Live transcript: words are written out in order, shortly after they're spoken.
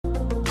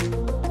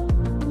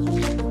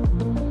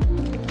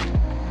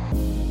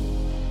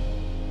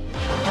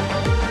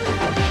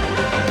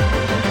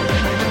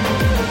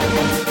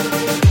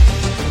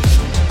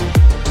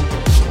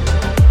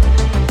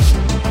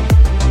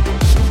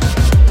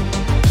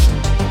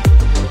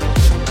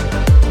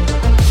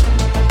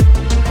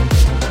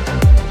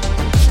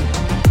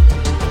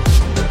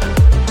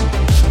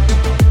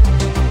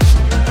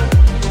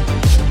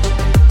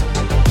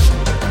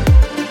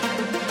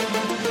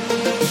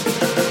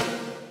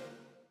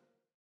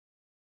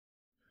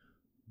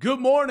Good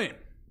morning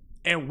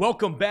and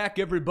welcome back,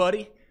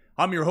 everybody.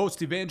 I'm your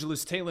host,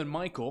 Evangelist Talon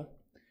Michael,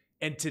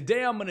 and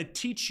today I'm going to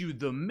teach you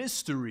the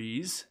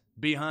mysteries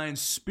behind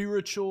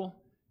spiritual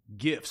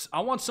gifts. I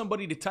want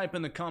somebody to type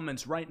in the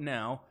comments right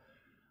now,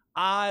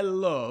 I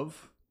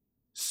love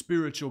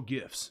spiritual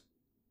gifts.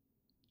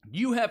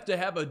 You have to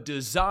have a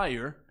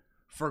desire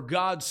for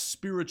God's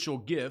spiritual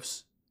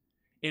gifts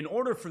in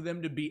order for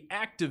them to be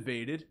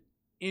activated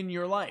in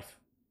your life.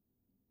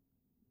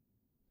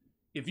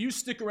 If you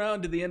stick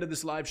around to the end of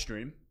this live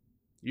stream,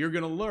 you're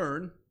going to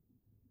learn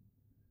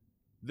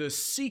the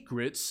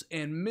secrets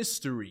and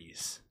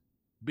mysteries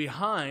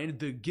behind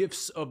the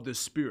gifts of the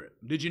Spirit.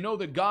 Did you know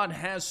that God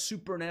has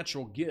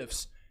supernatural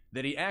gifts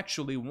that He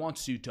actually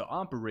wants you to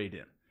operate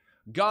in?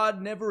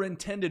 God never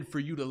intended for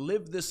you to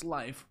live this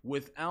life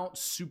without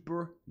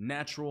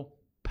supernatural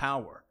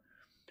power.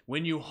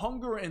 When you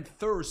hunger and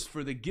thirst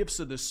for the gifts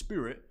of the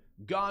Spirit,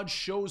 God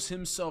shows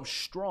Himself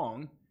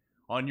strong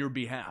on your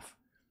behalf.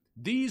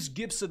 These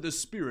gifts of the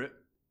Spirit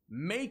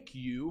make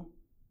you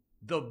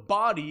the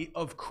body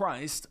of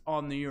Christ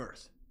on the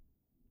earth.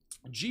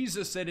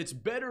 Jesus said, it's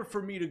better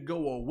for me to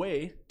go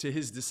away to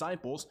His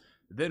disciples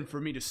than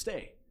for me to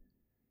stay.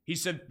 He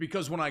said,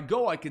 because when I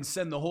go, I can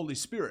send the Holy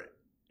Spirit.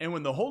 And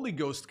when the Holy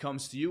Ghost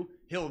comes to you,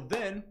 He'll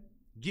then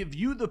give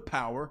you the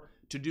power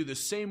to do the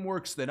same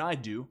works that I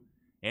do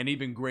and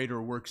even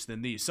greater works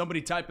than these.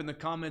 Somebody type in the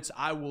comments,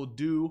 I will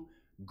do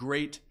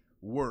great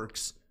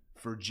works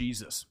for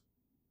Jesus.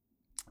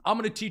 I'm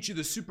going to teach you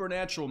the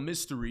supernatural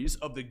mysteries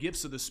of the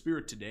gifts of the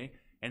Spirit today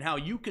and how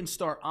you can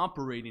start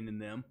operating in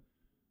them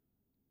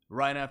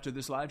right after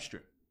this live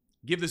stream.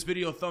 Give this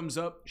video a thumbs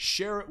up,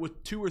 share it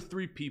with 2 or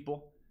 3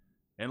 people,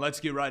 and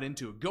let's get right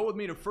into it. Go with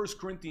me to 1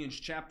 Corinthians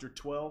chapter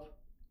 12.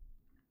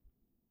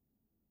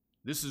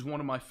 This is one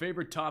of my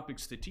favorite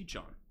topics to teach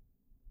on.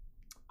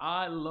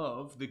 I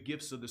love the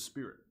gifts of the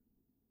Spirit.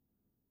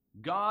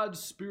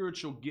 God's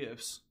spiritual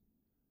gifts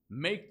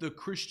make the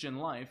Christian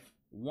life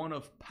one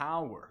of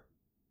power.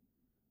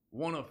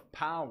 One of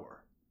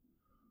power.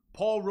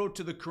 Paul wrote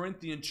to the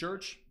Corinthian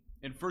church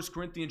in 1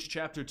 Corinthians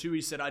chapter 2.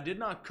 He said, I did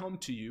not come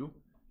to you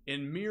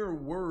in mere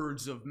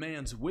words of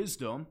man's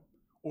wisdom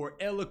or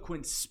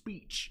eloquent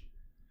speech.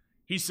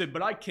 He said,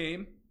 but I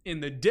came in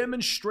the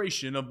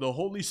demonstration of the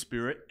Holy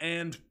Spirit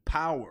and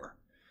power.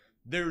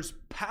 There's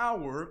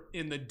power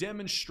in the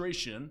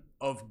demonstration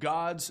of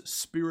God's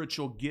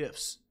spiritual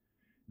gifts.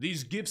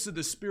 These gifts of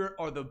the Spirit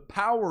are the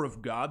power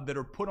of God that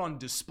are put on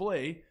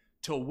display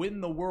to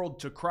win the world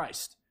to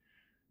Christ.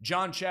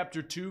 John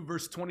chapter 2,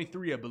 verse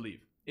 23, I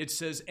believe. It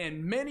says,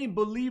 and many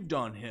believed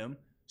on Him,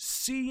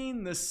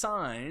 seeing the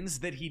signs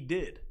that He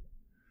did.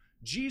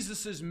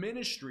 Jesus'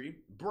 ministry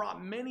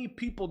brought many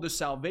people to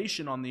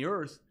salvation on the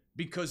earth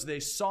because they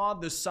saw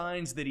the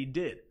signs that He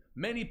did.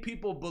 Many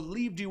people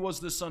believed He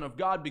was the Son of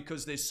God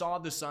because they saw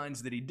the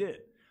signs that He did.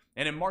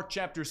 And in Mark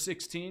chapter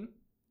 16,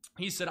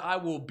 He said, I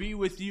will be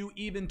with you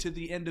even to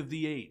the end of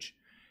the age.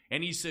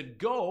 And He said,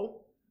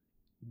 go,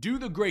 do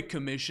the Great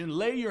Commission,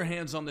 lay your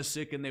hands on the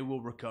sick and they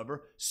will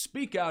recover,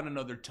 speak out in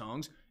other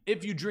tongues.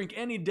 If you drink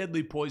any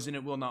deadly poison,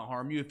 it will not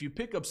harm you. If you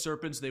pick up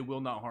serpents, they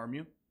will not harm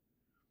you.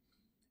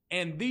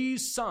 And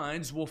these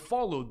signs will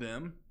follow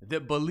them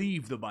that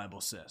believe, the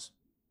Bible says.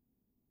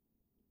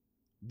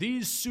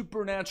 These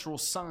supernatural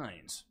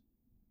signs,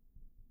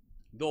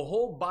 the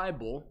whole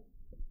Bible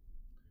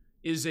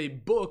is a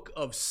book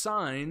of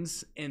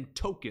signs and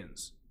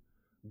tokens.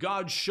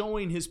 God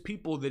showing His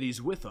people that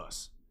He's with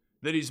us,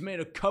 that He's made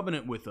a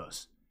covenant with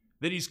us,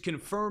 that He's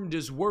confirmed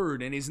His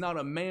word, and He's not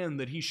a man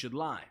that He should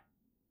lie.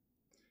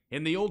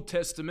 In the Old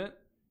Testament,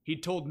 He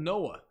told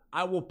Noah,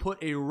 I will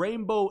put a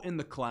rainbow in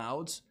the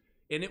clouds,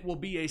 and it will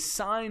be a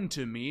sign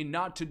to me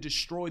not to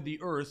destroy the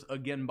earth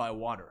again by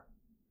water.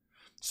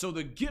 So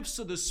the gifts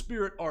of the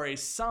Spirit are a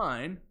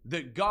sign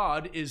that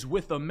God is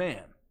with a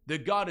man,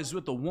 that God is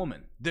with a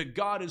woman, that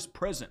God is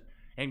present,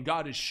 and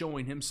God is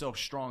showing Himself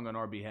strong on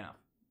our behalf.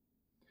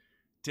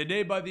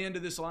 Today, by the end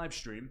of this live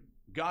stream,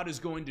 God is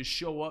going to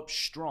show up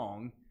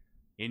strong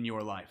in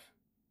your life.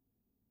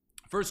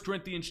 1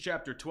 Corinthians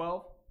chapter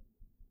 12,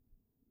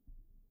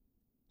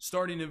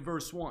 starting in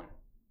verse 1.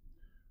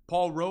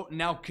 Paul wrote,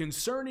 now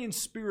concerning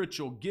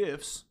spiritual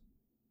gifts,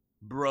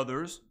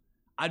 brothers,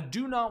 I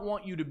do not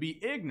want you to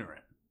be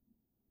ignorant.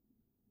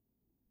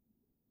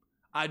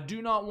 I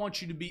do not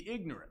want you to be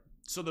ignorant.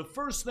 So the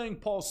first thing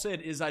Paul said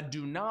is, I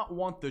do not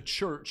want the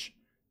church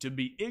to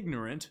be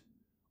ignorant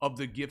of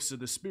the gifts of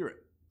the Spirit.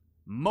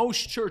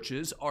 Most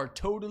churches are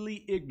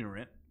totally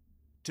ignorant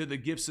to the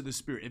gifts of the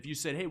Spirit. If you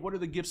said, hey, what are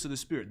the gifts of the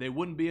Spirit? They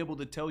wouldn't be able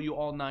to tell you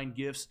all 9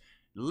 gifts,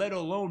 let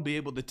alone be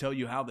able to tell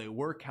you how they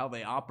work, how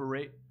they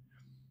operate.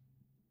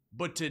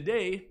 But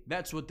today,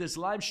 that's what this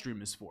live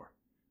stream is for,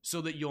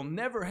 so that you'll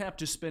never have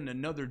to spend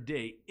another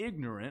day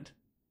ignorant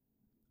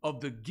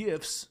of the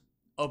gifts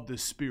of the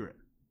Spirit.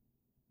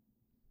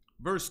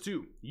 Verse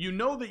 2, you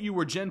know that you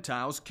were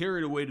Gentiles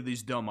carried away to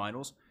these dumb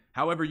idols,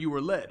 however you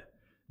were led.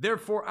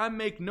 Therefore I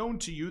make known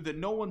to you that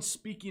no one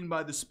speaking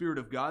by the Spirit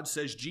of God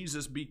says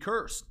Jesus be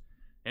cursed.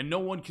 And no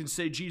one can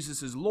say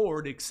Jesus is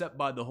Lord except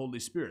by the Holy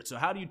Spirit. So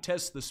how do you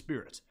test the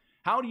spirits?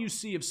 How do you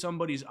see if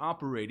somebody's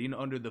operating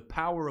under the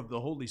power of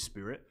the Holy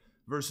Spirit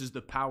versus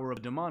the power of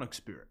a demonic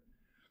spirit?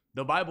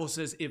 The Bible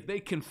says if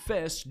they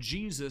confess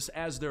Jesus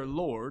as their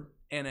Lord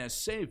and as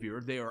Savior,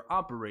 they are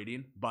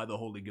operating by the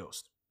Holy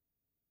Ghost.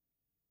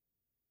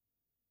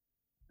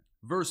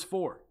 Verse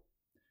 4,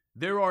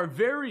 there are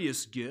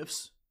various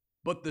gifts,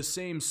 but the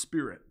same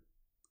Spirit.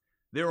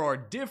 There are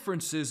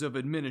differences of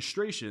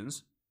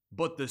administrations,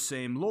 but the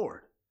same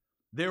Lord.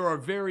 There are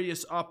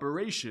various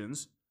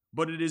operations,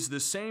 but it is the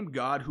same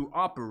God who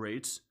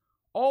operates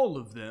all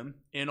of them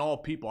in all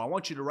people. I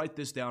want you to write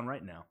this down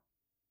right now.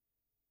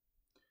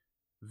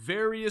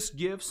 Various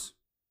gifts,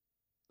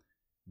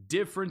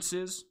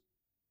 differences,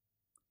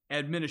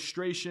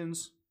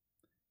 administrations,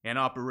 and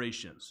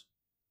operations.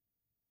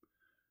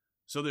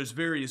 So there's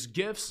various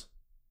gifts,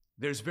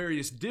 there's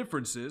various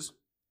differences,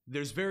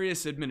 there's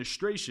various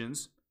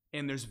administrations,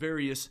 and there's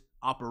various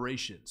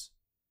operations.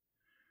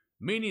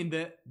 Meaning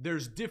that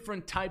there's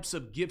different types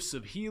of gifts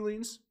of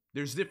healings,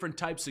 there's different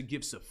types of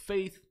gifts of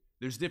faith,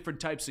 there's different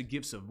types of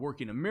gifts of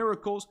working of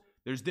miracles,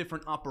 there's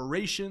different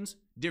operations,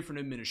 different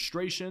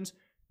administrations.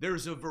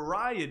 There's a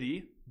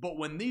variety, but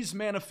when these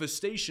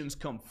manifestations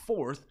come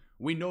forth,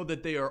 we know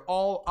that they are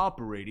all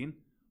operating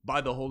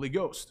by the Holy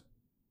Ghost.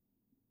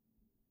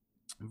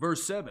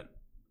 Verse 7,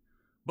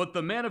 but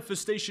the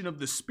manifestation of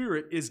the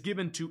Spirit is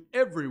given to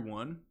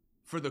everyone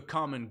for the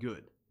common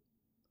good.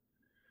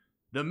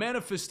 The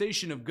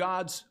manifestation of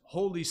God's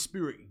Holy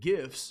Spirit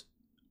gifts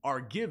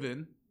are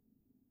given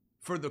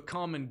for the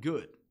common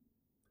good,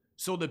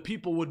 so that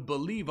people would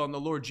believe on the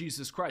Lord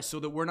Jesus Christ, so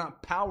that we're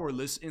not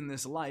powerless in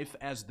this life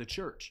as the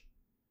church.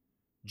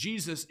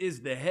 Jesus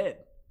is the head.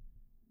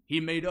 He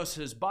made us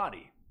his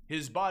body.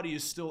 His body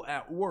is still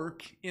at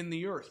work in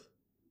the earth.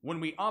 When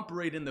we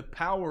operate in the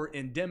power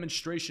and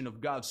demonstration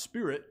of God's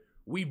Spirit,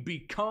 we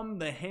become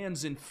the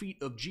hands and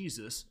feet of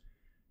Jesus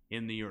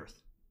in the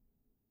earth.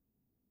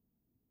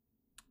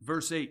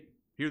 Verse 8,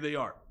 here they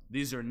are.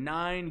 These are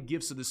 9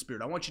 gifts of the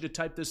Spirit. I want you to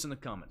type this in the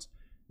comments.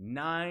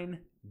 9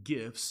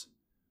 gifts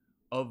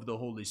of the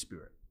Holy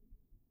Spirit.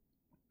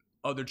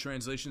 Other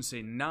translations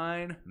say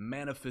 9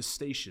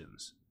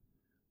 manifestations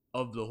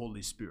of the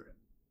Holy Spirit.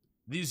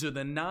 These are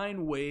the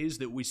 9 ways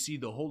that we see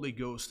the Holy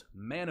Ghost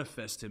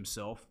manifest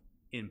himself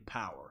in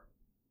power.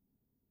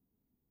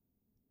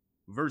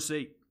 Verse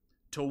 8,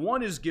 to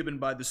one is given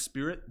by the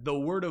Spirit the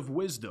word of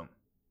wisdom.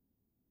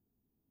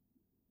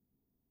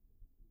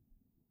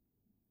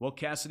 Well,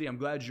 Cassidy, I'm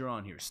glad you're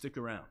on here. Stick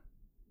around.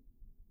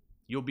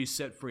 You'll be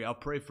set free. I'll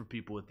pray for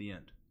people at the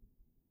end,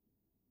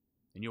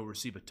 and you'll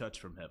receive a touch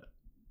from heaven.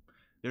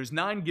 There's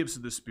 9 gifts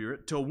of the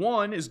Spirit. To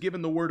one is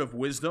given the word of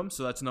wisdom,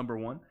 so that's number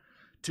 1.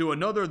 To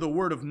another, the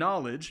word of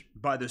knowledge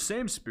by the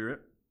same Spirit.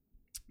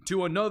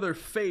 To another,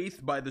 faith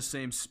by the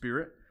same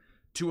Spirit.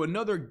 To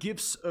another,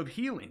 gifts of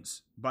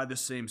healings by the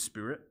same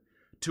Spirit.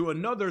 To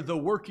another, the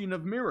working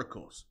of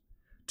miracles.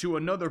 To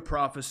another,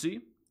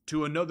 prophecy.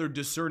 To another,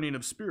 discerning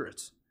of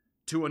spirits.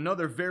 To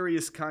another,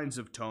 various kinds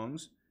of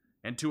tongues.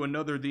 And to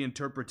another, the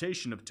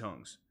interpretation of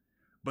tongues.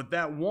 But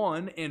that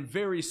one and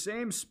very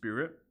same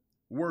Spirit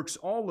works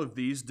all of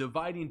these,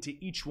 dividing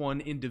to each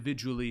one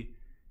individually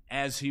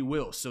as he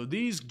will. So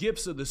these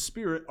gifts of the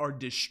Spirit are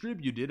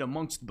distributed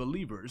amongst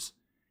believers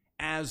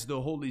as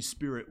the Holy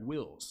Spirit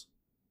wills.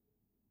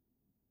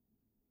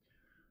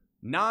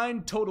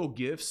 9 total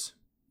gifts,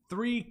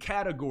 3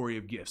 category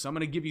of gifts. I'm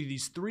going to give you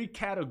these 3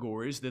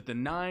 categories that the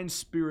 9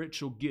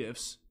 spiritual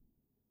gifts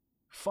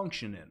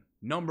function in.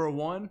 Number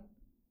 1,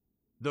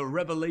 the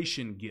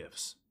revelation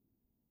gifts.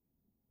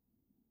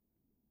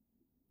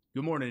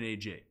 Good morning,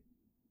 AJ.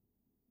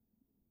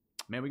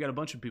 Man, we got a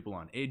bunch of people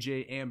on.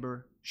 AJ,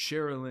 Amber,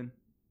 Sherilyn.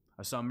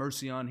 I saw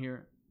Mercy on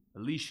here.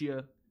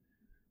 Alicia.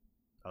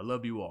 I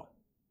love you all.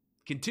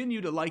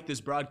 Continue to like this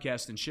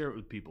broadcast and share it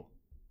with people.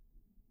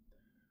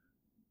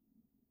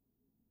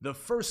 The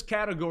first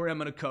category I'm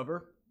going to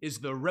cover is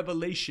the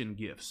revelation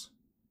gifts.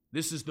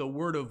 This is the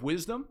word of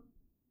wisdom,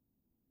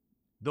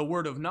 the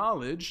word of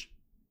knowledge,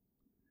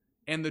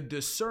 and the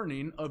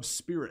discerning of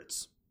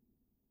spirits.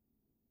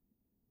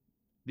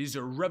 These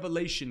are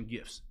revelation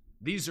gifts.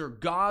 These are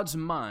God's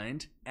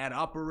mind at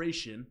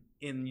operation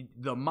in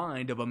the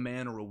mind of a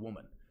man or a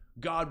woman.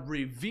 God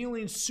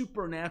revealing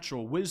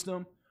supernatural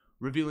wisdom,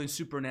 revealing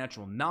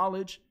supernatural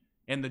knowledge,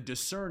 and the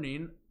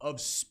discerning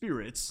of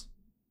spirits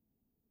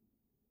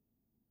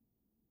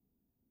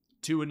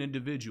to an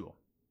individual.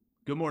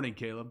 Good morning,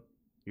 Caleb.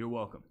 You're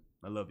welcome.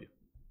 I love you.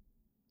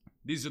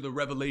 These are the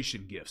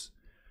revelation gifts.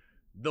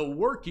 The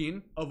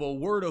working of a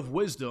word of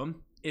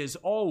wisdom is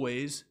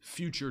always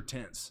future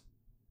tense.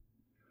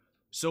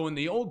 So in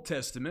the Old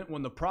Testament,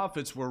 when the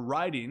prophets were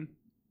writing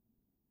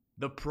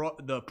the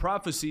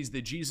prophecies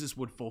that Jesus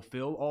would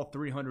fulfill, all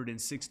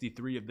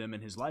 363 of them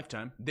in his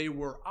lifetime, they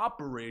were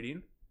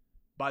operating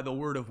by the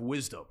word of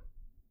wisdom.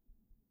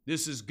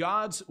 This is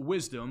God's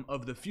wisdom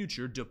of the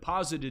future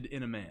deposited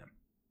in a man.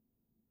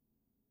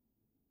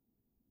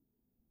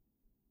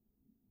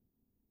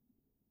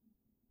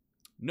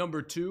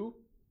 Number 2,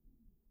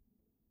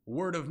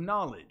 word of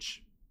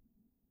knowledge.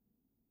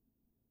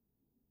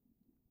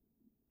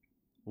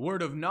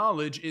 Word of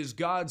knowledge is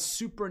God's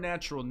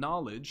supernatural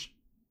knowledge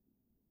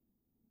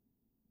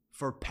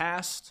for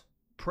past,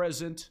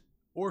 present,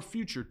 or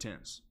future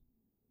tense.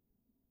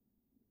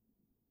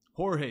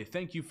 Jorge,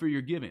 thank you for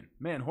your giving.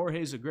 Man,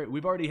 Jorge's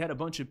we've already had a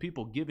bunch of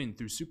people giving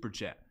through Super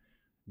Chat.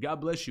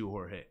 God bless you,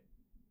 Jorge.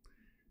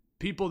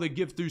 People that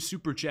give through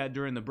Super Chat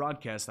during the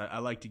broadcast, I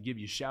like to give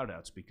you shout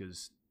outs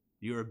because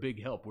you're a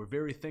big help. We're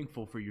very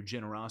thankful for your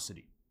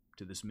generosity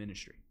to this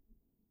ministry.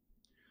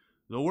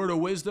 The word of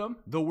wisdom,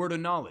 the word of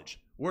knowledge.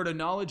 Word of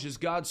knowledge is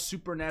God's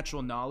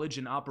supernatural knowledge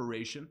in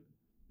operation,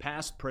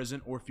 past,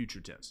 present, or future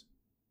tense.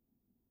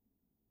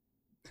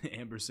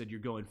 Amber said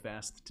you're going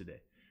fast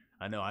today.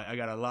 I know, I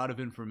got a lot of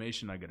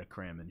information I got to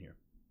cram in here.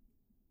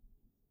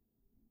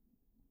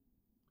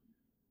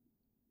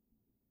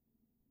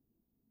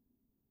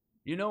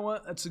 You know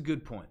what? That's a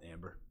good point,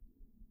 Amber.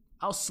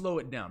 I'll slow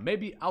it down.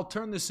 Maybe I'll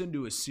turn this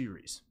into a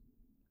series.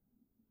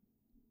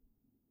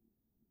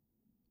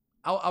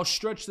 I'll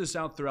stretch this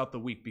out throughout the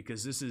week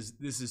because this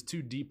is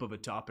too deep of a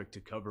topic to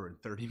cover in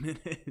 30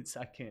 minutes.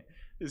 I can't.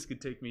 This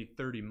could take me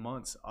 30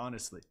 months,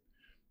 honestly.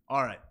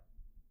 All right.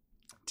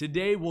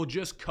 Today we'll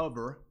just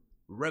cover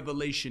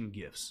revelation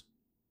gifts.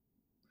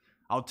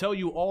 I'll tell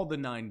you all the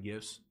 9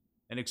 gifts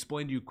and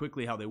explain to you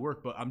quickly how they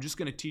work, but I'm just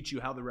going to teach you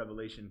how the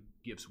revelation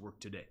gifts work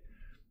today.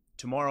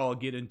 Tomorrow I'll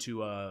get into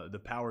the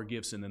power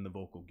gifts and then the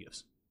vocal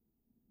gifts.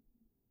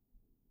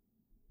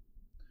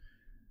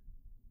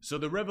 So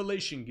the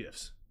revelation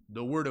gifts,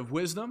 the word of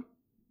wisdom,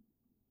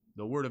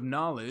 the word of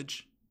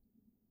knowledge,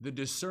 the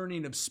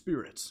discerning of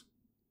spirits.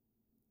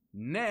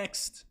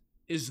 Next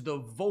is the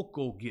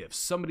vocal gifts.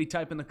 Somebody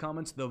type in the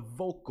comments the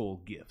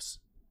vocal gifts.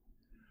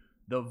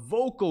 The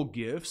vocal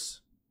gifts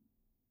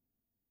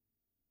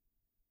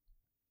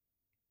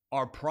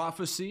are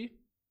prophecy,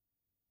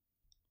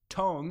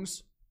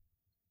 tongues,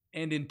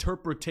 and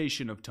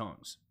interpretation of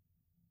tongues.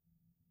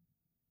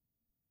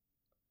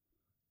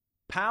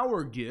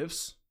 Power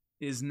gifts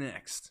is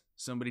next.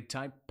 Somebody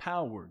type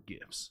power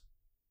gifts.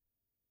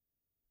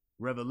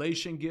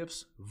 Revelation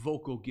gifts,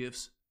 vocal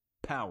gifts,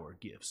 power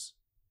gifts.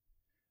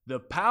 The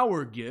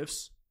power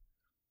gifts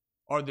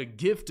are the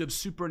gift of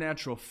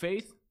supernatural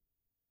faith,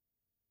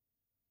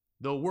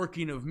 the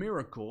working of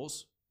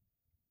miracles,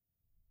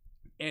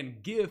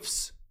 and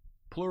gifts,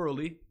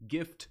 plurally,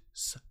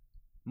 gifts,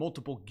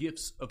 multiple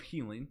gifts of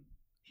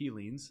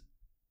healings.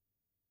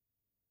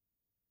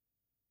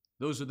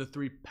 Those are the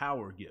 3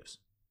 power gifts.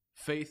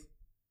 Faith,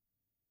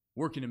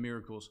 working of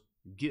miracles,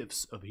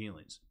 gifts of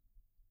healings.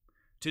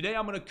 Today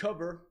I'm going to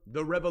cover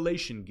the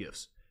revelation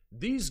gifts.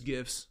 These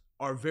gifts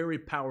are very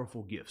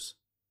powerful gifts.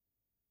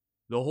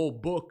 The whole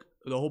book,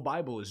 the whole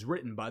Bible is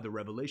written by the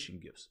revelation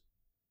gifts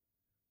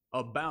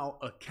about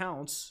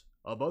accounts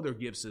of other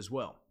gifts as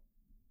well.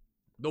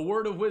 The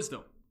word of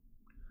wisdom.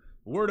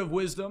 Word of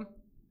wisdom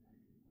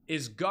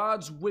is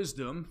God's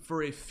wisdom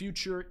for a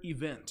future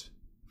event.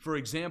 For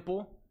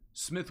example,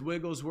 Smith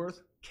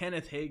Wigglesworth,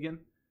 Kenneth Hagin,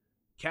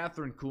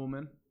 Catherine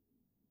Kuhlman,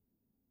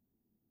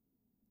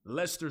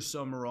 Lester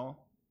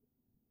Summerall,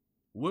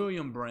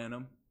 William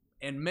Branham,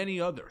 and many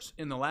others.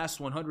 In the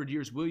last 100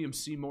 years, William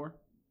Seymour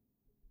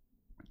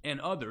and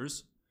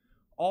others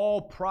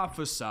all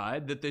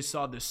prophesied that they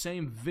saw the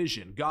same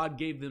vision. God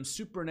gave them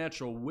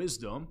supernatural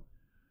wisdom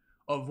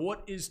of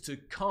what is to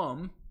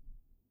come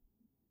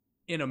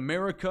in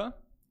America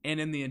and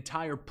in the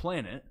entire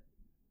planet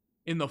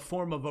in the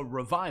form of a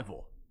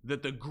revival.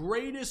 That the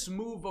greatest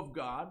move of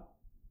God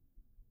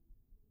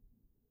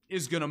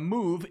is going to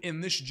move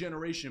in this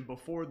generation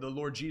before the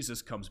Lord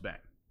Jesus comes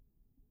back.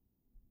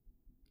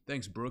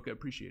 Thanks, Brooke. I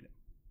appreciate it.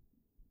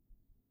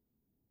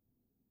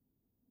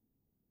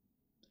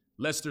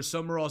 Lester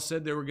Summerall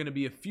said there were going to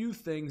be a few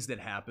things that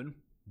happen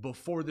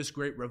before this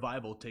great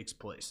revival takes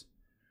place.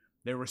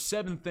 There were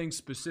 7 things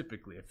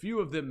specifically. A few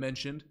of them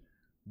mentioned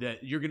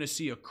that you're going to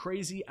see a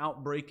crazy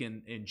outbreak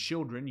in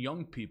children,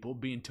 young people,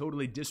 being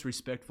totally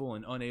disrespectful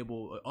and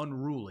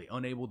unruly,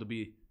 unable to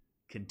be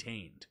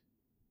contained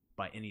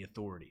by any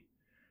authority.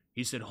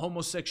 He said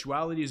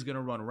homosexuality is going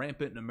to run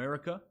rampant in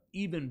America,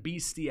 even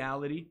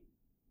bestiality.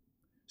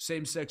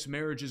 Same-sex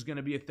marriage is going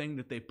to be a thing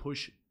that they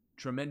push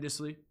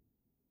tremendously.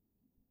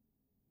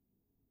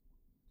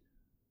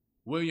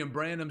 William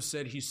Branham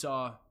said he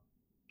saw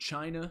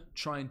China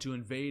trying to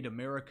invade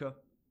America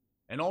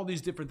and all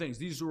these different things.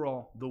 These are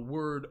all the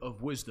word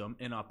of wisdom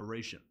in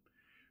operation.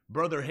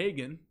 Brother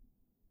Hagin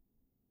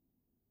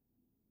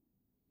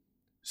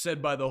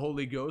said by the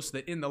Holy Ghost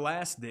that in the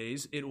last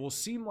days, it will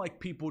seem like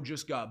people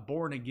just got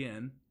born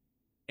again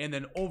and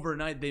then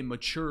overnight they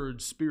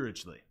matured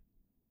spiritually.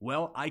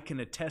 Well, I can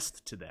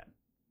attest to that.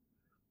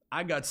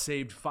 I got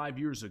saved 5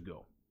 years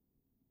ago.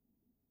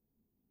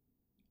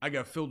 I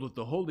got filled with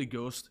the Holy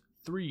Ghost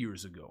 3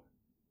 years ago.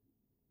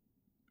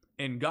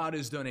 And God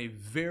has done a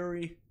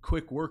very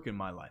quick work in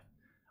my life.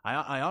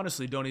 I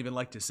honestly don't even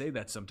like to say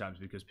that sometimes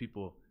because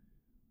people,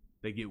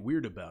 they get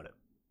weird about it.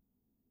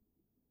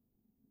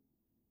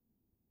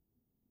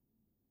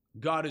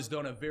 God has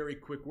done a very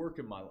quick work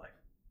in my life.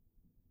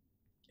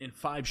 in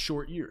 5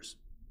 short years,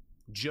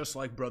 just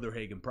like Brother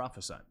Hagin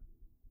prophesied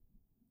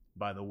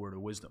by the word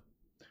of wisdom.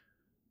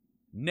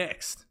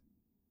 Next,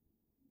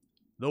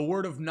 the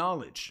word of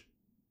knowledge.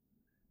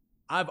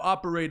 I've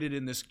operated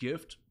in this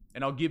gift,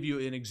 and I'll give you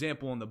an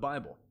example in the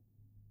Bible.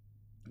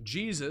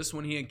 Jesus,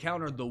 when he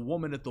encountered the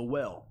woman at the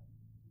well,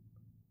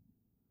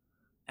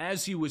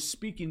 as he was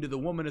speaking to the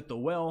woman at the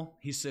well,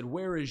 he said,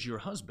 "Where is your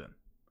husband?"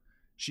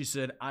 She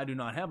said, "I do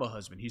not have a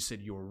husband." He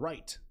said, "You're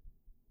right.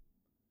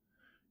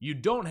 You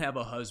don't have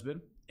a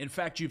husband. In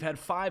fact, you've had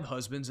 5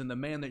 husbands, and the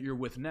man that you're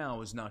with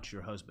now is not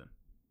your husband."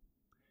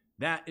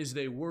 That is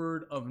the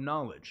word of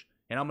knowledge.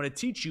 And I'm going to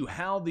teach you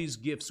how these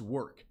gifts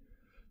work.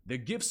 The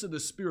gifts of the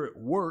Spirit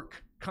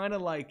work kind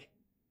of like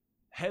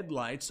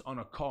headlights on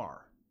a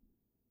car.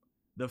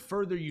 The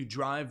further you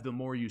drive, the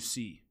more you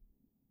see.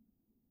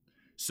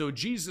 So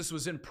Jesus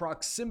was in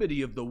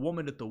proximity of the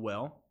woman at the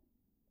well.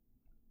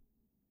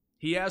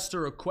 He asked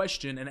her a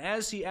question, and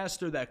as he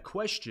asked her that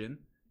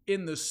question,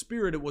 in the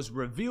Spirit it was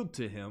revealed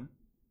to him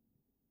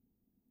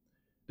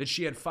that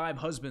she had 5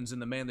 husbands,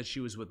 and the man that she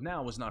was with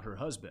now was not her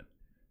husband.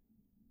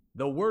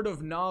 The word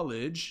of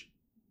knowledge,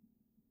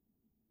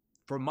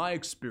 from my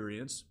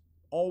experience,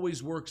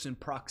 always works in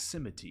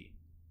proximity.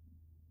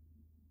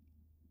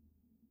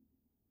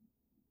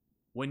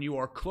 When you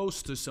are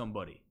close to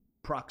somebody,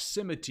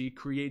 proximity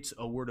creates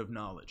a word of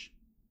knowledge.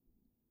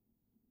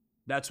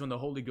 That's when the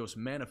Holy Ghost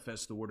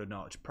manifests the word of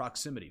knowledge,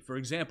 proximity. For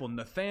example,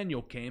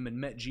 Nathanael came and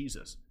met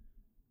Jesus.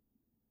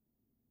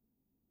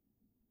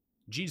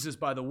 Jesus,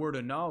 by the word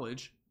of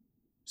knowledge,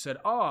 said,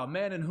 "Ah, a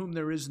man in whom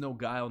there is no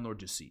guile nor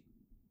deceit."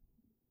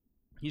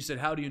 He said,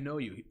 "How do you know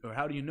you? Or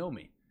how do you know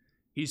me?"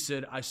 He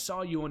said, "I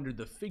saw you under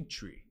the fig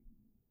tree."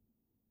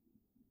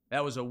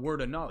 That was a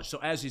word of knowledge. So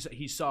as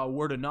he saw a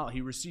word of knowledge,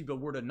 he received a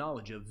word of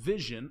knowledge, a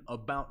vision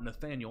about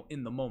Nathanael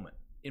in the moment,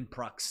 in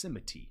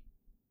proximity.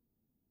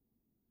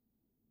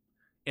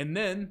 And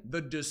then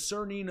the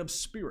discerning of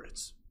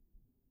spirits.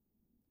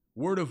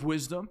 Word of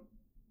wisdom,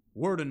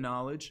 word of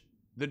knowledge,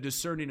 the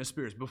discerning of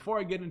spirits. Before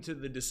I get into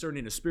the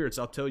discerning of spirits,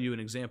 I'll tell you an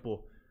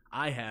example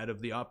I had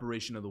of the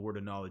operation of the word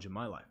of knowledge in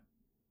my life.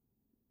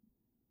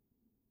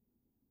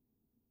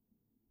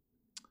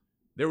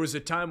 There was a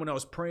time when I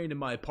was praying in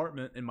my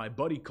apartment and my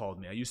buddy called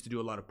me. I used to do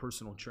a lot of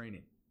personal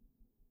training.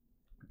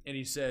 And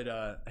he said,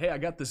 "Hey, I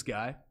got this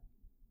guy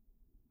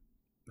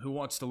who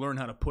wants to learn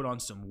how to put on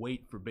some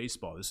weight for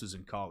baseball." This was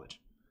in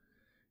college.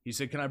 He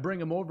said, "Can I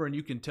bring him over and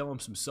you can tell him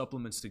some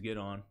supplements to get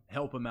on,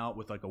 help him out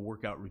with like a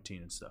workout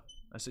routine and stuff?"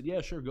 I said, "Yeah,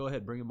 sure, go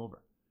ahead, bring him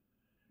over."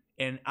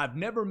 And I've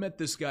never met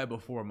this guy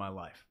before in my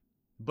life.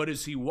 But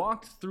as he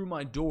walked through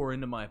my door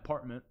into my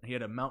apartment, he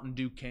had a Mountain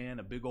Dew can,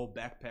 a big old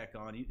backpack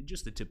on,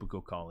 just a typical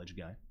college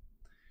guy.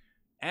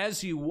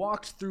 As he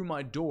walked through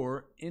my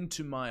door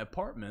into my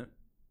apartment,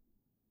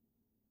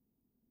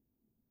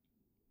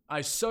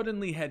 I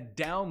suddenly had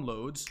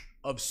downloads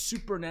of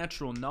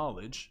supernatural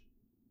knowledge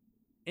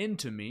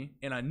into me,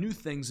 and I knew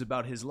things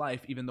about his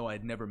life even though I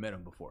had never met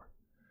him before.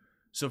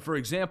 So for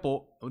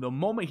example, the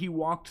moment he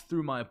walked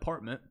through my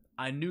apartment,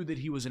 I knew that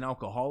he was an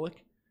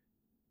alcoholic,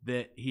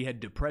 that he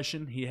had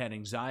depression, he had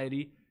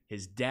anxiety,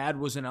 his dad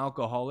was an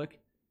alcoholic,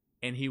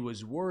 and he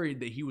was worried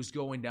that he was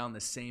going down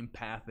the same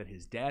path that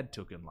his dad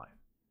took in life.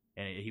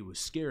 And he was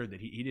scared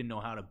that he didn't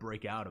know how to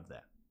break out of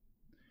that.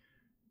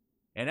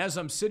 And as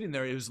I'm sitting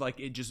there, it was like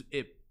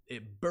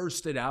it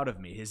bursted out of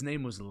me. His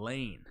name was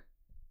Lane.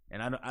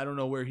 And I don't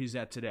know where he's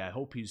at today. I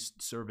hope he's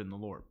serving the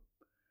Lord.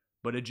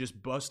 But it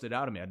just busted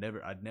out of me.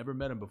 I'd never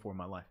met him before in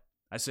my life.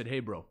 I said, "Hey,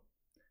 bro,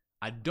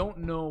 I don't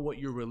know what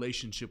your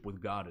relationship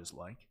with God is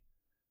like,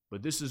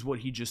 but this is what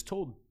he just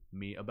told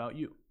me about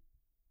you."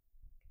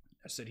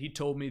 I said, "He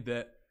told me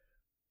that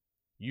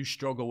you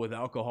struggle with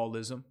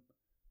alcoholism.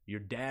 Your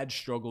dad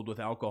struggled with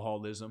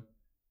alcoholism.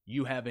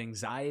 You have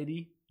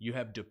anxiety, you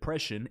have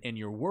depression, and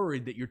you're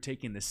worried that you're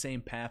taking the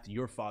same path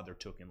your father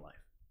took in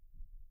life."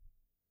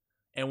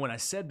 And when I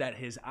said that,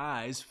 his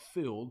eyes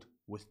filled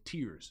with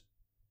tears.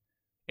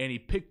 And he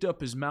picked up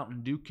his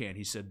Mountain Dew can.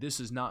 He said, "This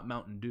is not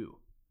Mountain Dew."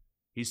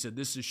 He said,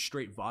 "This is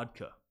straight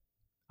vodka.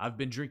 I've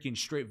been drinking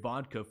straight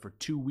vodka for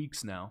 2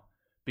 weeks now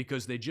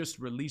because they just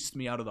released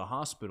me out of the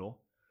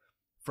hospital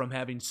from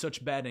having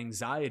such bad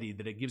anxiety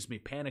that it gives me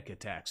panic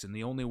attacks. And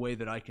the only way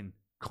that I can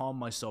calm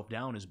myself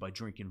down is by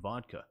drinking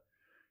vodka."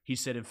 He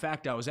said, "In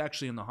fact, I was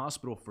actually in the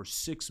hospital for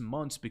 6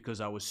 months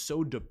because I was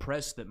so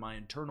depressed that my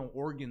internal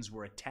organs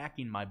were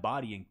attacking my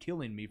body and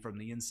killing me from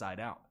the inside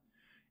out."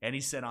 And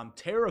he said, "I'm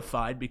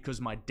terrified because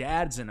my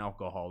dad's an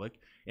alcoholic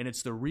and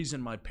it's the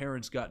reason my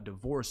parents got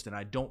divorced and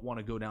I don't want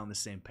to go down the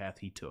same path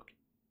he took."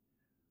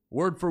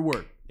 Word for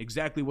word,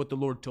 exactly what the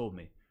Lord told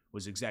me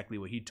was exactly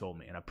what he told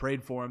me. And I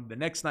prayed for him. The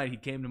next night he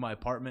came to my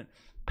apartment,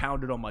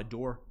 pounded on my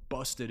door,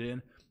 busted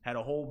in, had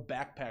a whole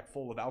backpack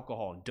full of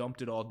alcohol and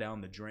dumped it all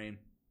down the drain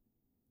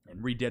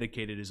and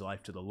rededicated his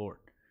life to the Lord.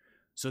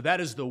 So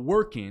that is the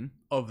working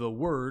of the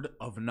word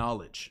of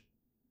knowledge.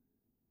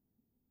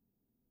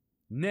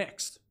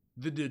 Next,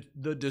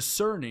 the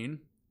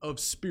discerning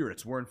of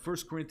spirits. We're in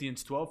 1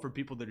 Corinthians 12 for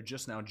people that are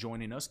just now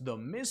joining us. The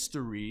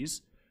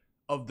mysteries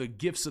of the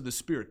gifts of the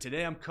Spirit.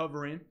 Today I'm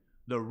covering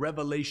the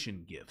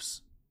revelation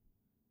gifts.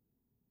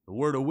 The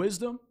word of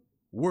wisdom,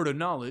 word of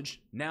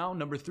knowledge. Now,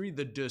 number 3,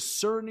 the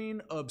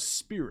discerning of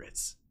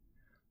spirits.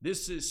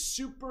 This is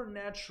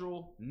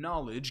supernatural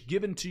knowledge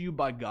given to you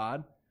by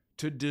God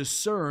to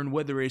discern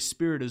whether a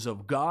spirit is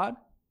of God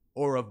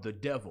or of the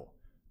devil.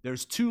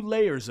 There's 2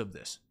 layers of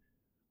this.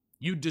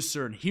 You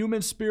discern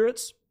human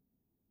spirits.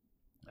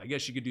 I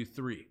guess you could do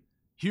 3.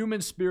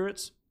 Human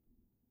spirits,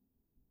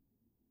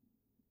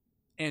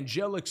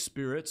 angelic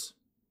spirits,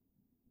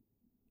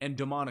 and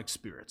demonic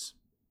spirits.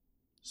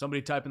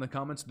 Somebody type in the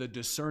comments, the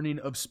discerning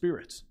of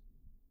spirits.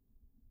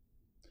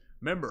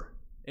 Remember,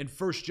 in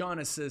 1 John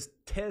it says,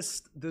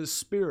 test the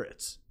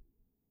spirits.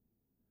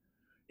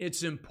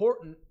 It's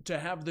important to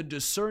have the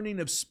discerning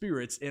of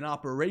spirits in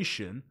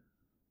operation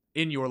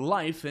in your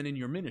life and in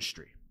your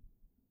ministry.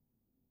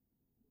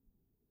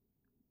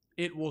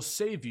 It will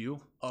save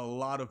you a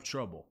lot of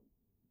trouble.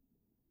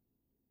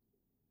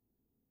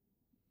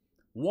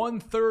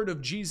 1/3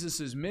 of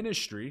Jesus'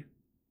 ministry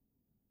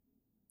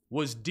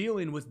was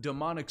dealing with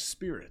demonic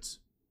spirits.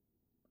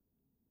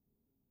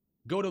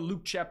 Go to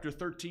Luke chapter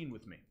 13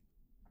 with me.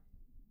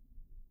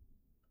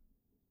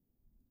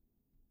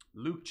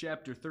 Luke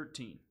chapter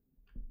 13.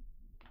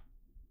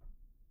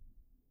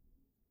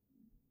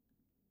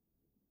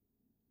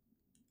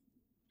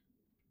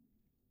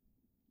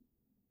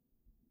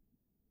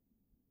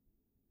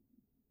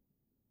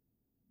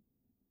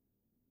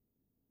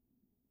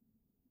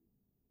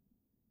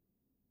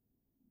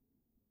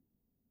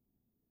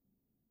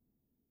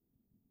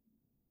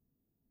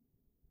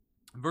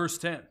 Verse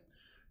 10,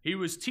 he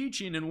was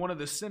teaching in one of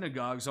the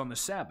synagogues on the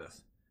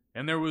Sabbath,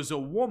 and there was a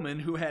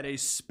woman who had a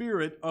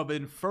spirit of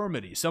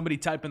infirmity. Somebody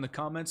type in the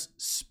comments,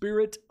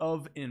 spirit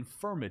of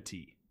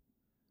infirmity.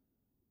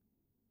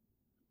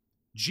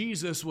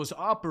 Jesus was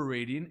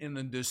operating in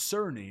the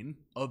discerning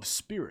of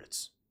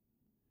spirits.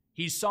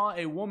 He saw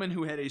a woman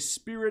who had a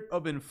spirit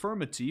of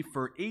infirmity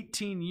for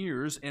 18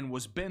 years and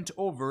was bent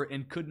over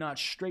and could not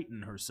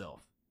straighten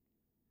herself.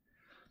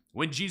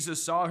 When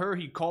Jesus saw her,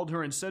 he called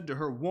her and said to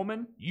her,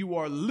 "Woman, you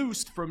are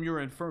loosed from your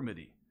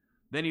infirmity."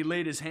 Then he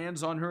laid his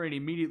hands on her, and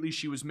immediately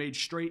she was made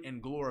straight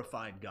and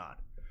glorified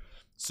God.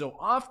 So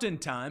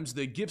oftentimes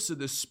the gifts of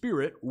the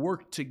Spirit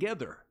work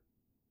together.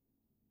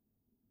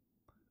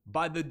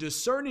 By the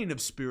discerning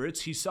of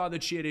spirits, he saw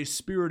that she had a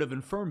spirit of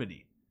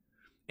infirmity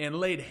and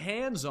laid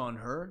hands on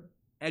her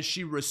as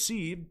she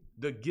received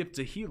the gift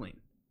of healing.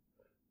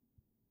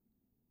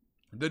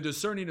 The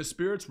discerning of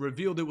spirits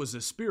revealed it was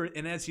a spirit,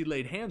 and as he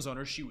laid hands on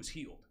her, she was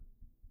healed.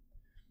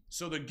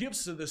 So the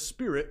gifts of the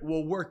Spirit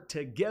will work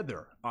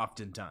together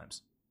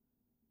oftentimes.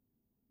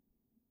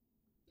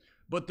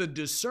 But the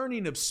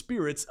discerning of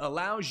spirits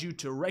allows you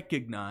to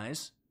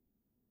recognize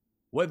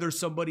whether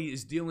somebody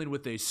is dealing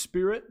with a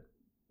spirit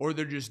or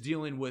they're just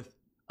dealing with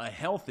a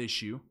health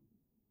issue.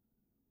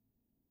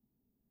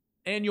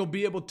 And you'll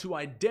be able to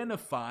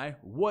identify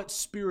what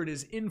spirit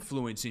is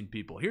influencing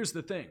people. Here's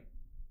the thing.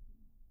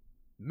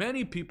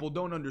 Many people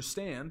don't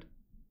understand,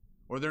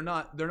 or they're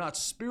not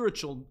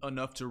spiritual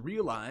enough to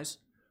realize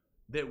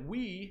that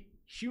we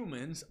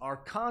humans are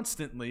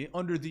constantly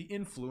under the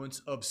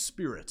influence of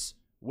spirits,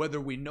 whether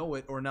we know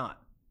it or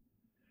not.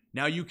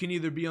 Now, you can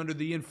either be under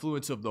the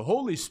influence of the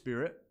Holy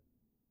Spirit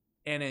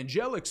and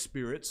angelic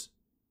spirits,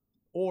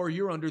 or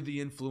you're under the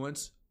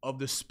influence of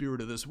the spirit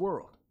of this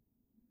world.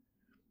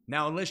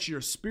 Now, unless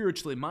you're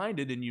spiritually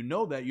minded and you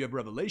know that, you have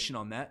revelation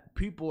on that,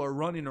 people are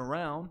running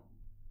around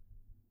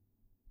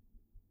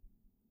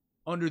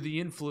under the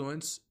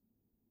influence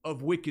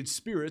of wicked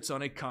spirits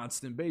on a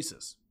constant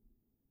basis.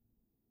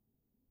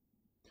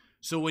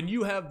 So when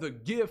you have the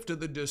gift of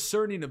the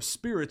discerning of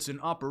spirits in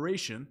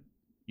operation,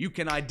 you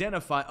can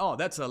identify, oh,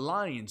 that's a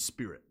lying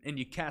spirit, and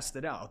you cast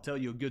it out. I'll tell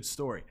you a good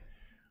story.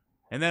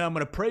 And then I'm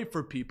going to pray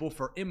for people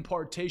for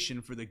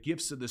impartation for the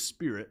gifts of the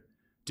Spirit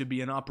to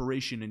be in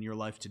operation in your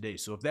life today.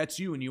 So if that's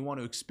you and you want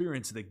to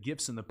experience the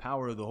gifts and the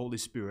power of the Holy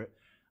Spirit,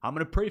 I'm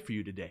going to pray for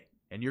you today,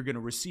 and you're going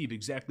to receive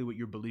exactly what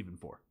you're believing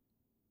for.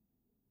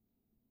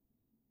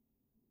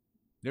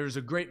 There's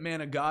a great man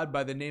of God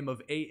by the name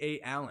of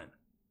A.A. Allen,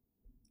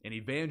 an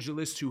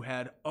evangelist who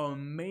had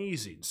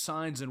amazing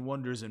signs and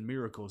wonders and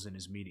miracles in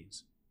his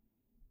meetings.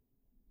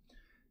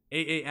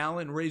 A.A.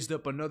 Allen raised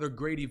up another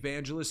great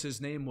evangelist.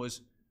 His name was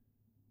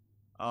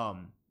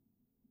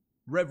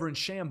Reverend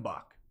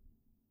Schambach.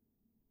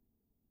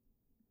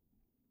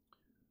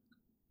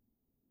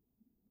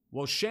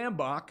 Well,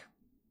 Schambach,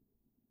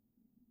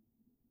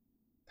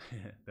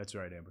 that's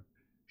right, Amber.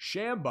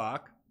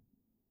 Schambach,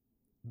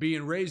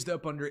 being raised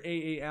up under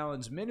A.A.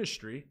 Allen's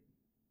ministry,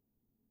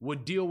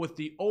 would deal with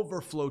the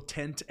overflow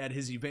tent at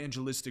his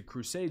evangelistic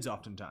crusades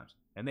oftentimes.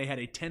 And they had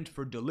a tent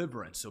for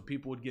deliverance, so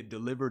people would get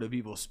delivered of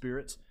evil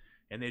spirits,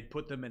 and they'd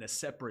put them in a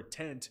separate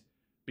tent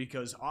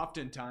because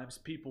oftentimes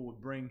people would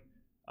bring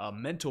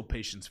mental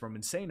patients from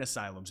insane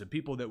asylums and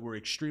people that were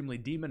extremely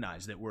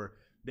demonized,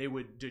 they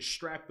would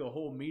distract the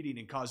whole meeting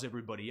and cause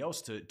everybody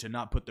else to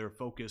not put their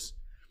focus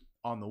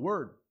on the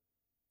word.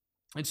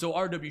 And so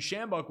R.W.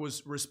 Schambach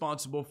was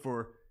responsible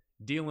for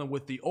dealing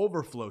with the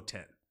overflow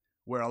tent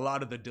where a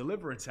lot of the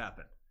deliverance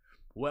happened.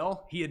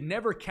 Well, he had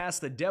never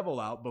cast the devil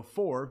out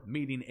before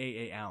meeting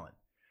A.A. Allen.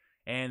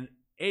 And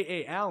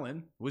A.A.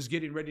 Allen was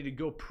getting ready to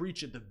go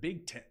preach at the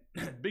big tent,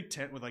 big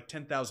tent with like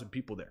 10,000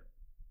 people there.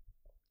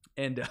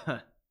 And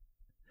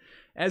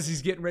as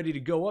he's getting ready to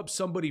go up,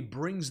 somebody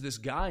brings this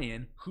guy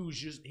in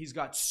he's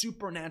got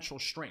supernatural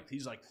strength.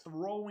 He's like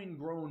throwing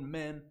grown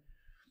men,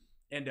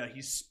 and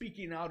he's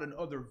speaking out in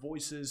other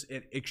voices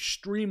and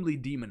extremely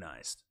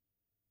demonized,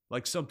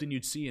 like something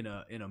you'd see in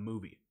a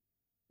movie.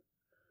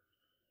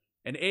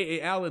 And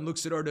A.A. Allen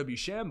looks at R.W.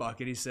 Shambach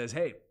and he says,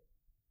 hey,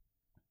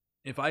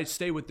 if I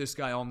stay with this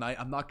guy all night,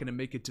 I'm not going to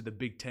make it to the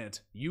big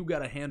tent. You got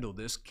to handle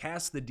this.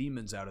 Cast the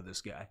demons out of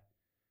this guy.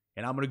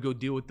 And I'm going to go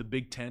deal with the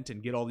big tent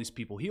and get all these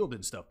people healed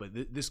and stuff. But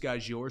this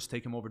guy's yours.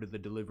 Take him over to the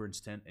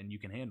deliverance tent and you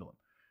can handle him.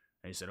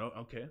 And he said, oh,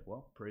 okay,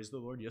 well, praise the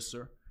Lord. Yes,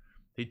 sir.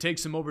 He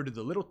takes him over to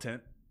the little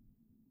tent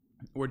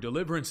where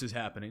deliverance is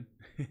happening.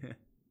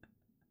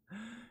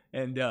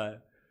 And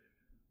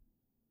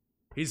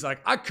he's like,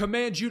 I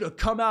command you to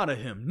come out of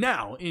him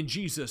now in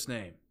Jesus'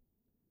 name.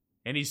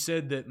 And he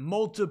said that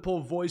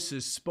multiple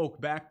voices spoke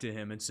back to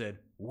him and said,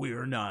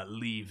 we're not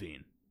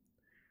leaving.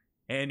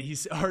 And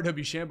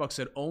R.W. Shambach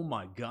said, oh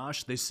my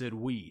gosh, they said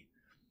we.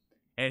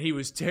 And he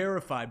was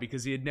terrified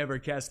because he had never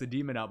cast the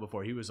demon out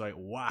before. He was like,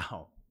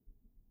 wow.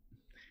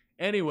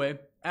 Anyway,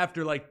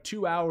 after like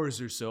 2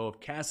 hours or so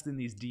of casting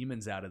these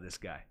demons out of this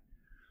guy,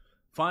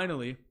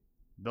 finally,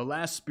 the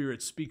last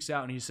spirit speaks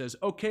out and he says,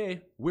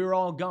 okay, we're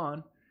all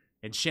gone.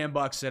 And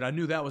Shambach said, I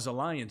knew that was a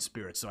lion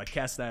spirit, so I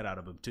cast that out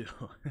of him too.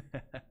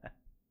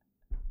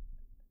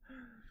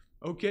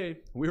 Okay,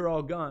 we're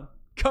all gone.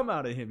 Come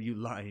out of him, you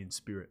lying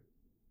spirit.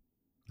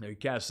 And he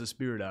casts the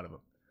spirit out of him.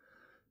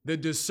 The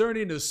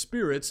discerning of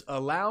spirits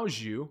allows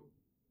you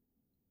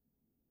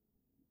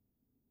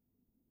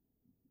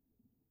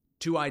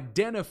to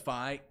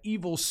identify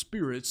evil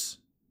spirits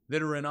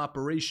that are in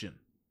operation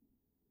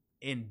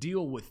and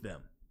deal with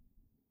them.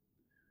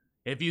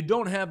 If you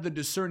don't have the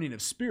discerning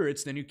of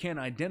spirits, then you can't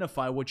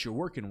identify what you're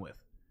working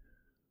with.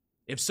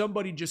 If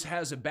somebody just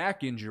has a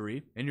back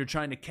injury and you're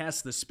trying to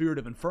cast the spirit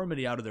of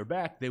infirmity out of their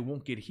back, they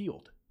won't get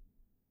healed.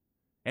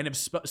 And if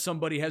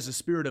somebody has a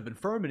spirit of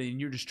infirmity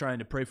and you're just trying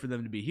to pray for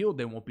them to be healed,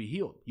 they won't be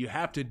healed. You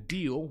have to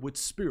deal with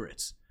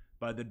spirits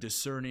by the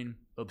discerning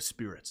of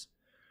spirits.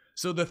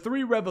 So the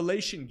 3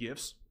 revelation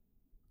gifts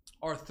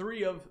are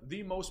 3 of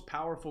the most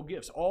powerful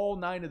gifts. All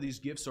 9 of these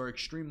gifts are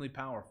extremely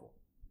powerful.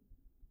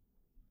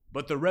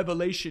 But the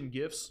revelation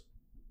gifts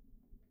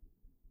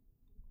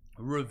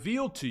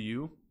reveal to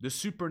you the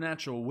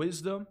supernatural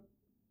wisdom,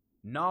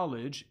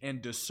 knowledge,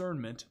 and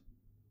discernment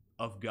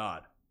of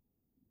God.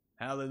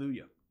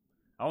 Hallelujah.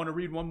 I want to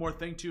read one more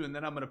thing too, and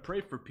then I'm going to pray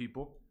for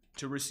people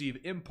to receive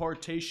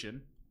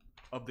impartation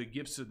of the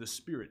gifts of the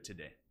Spirit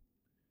today.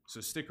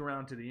 So stick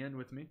around to the end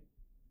with me.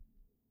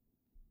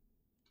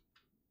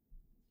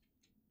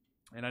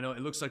 And I know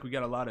it looks like we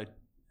got a lot of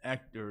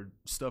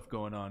stuff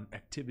going on,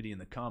 activity in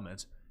the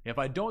comments. If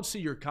I don't see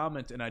your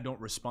comment and I don't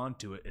respond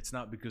to it, it's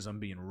not because I'm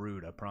being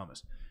rude, I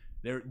promise.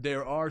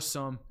 There are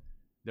some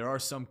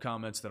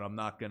comments that I'm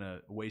not going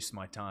to waste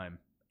my time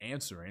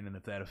answering, and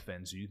if that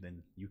offends you,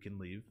 then you can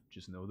leave.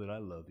 Just know that I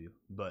love you.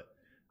 But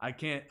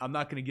I'm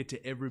not going to get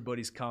to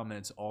everybody's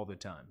comments all the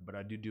time, but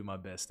I do my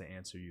best to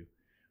answer you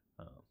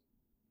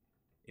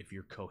if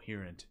you're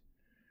coherent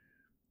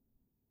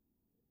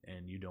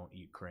and you don't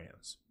eat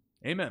crayons.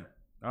 Amen.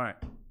 All right.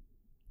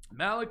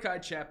 Malachi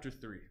chapter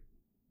 3.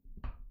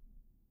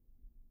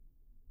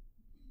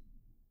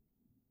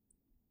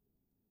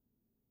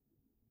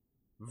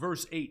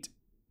 Verse 8.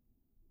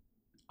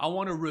 I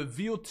want to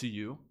reveal to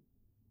you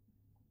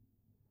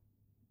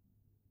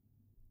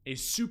a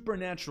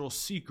supernatural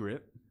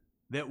secret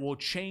that will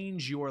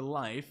change your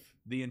life,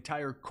 the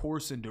entire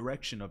course and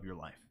direction of your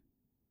life.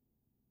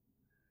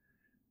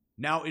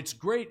 Now, it's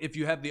great if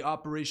you have the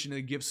operation of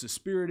the gifts of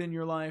Spirit in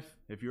your life,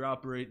 if you're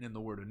operating in the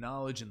word of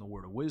knowledge and the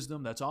word of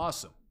wisdom, that's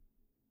awesome.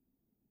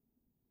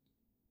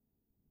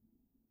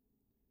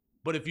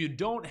 But if you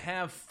don't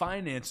have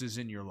finances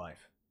in your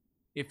life,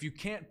 if you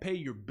can't pay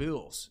your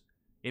bills,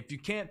 if you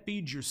can't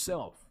feed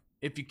yourself,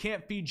 if you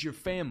can't feed your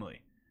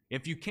family,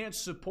 if you can't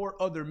support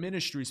other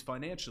ministries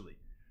financially,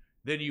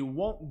 then you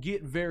won't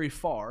get very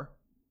far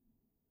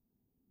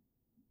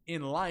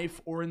in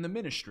life or in the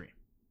ministry.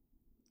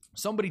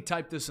 Somebody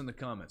type this in the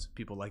comments.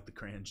 People like the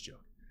crayons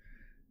joke.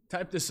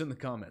 Type this in the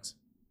comments.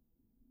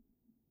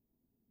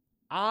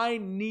 I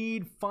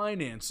need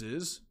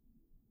finances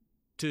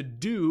to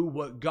do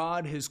what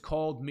God has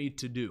called me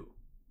to do.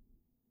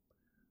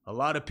 A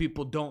lot of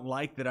people don't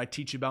like that I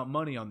teach about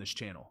money on this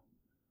channel.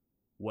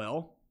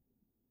 Well,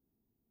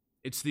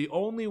 it's the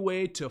only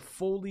way to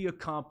fully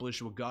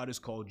accomplish what God has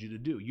called you to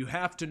do. You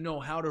have to know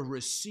how to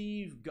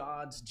receive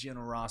God's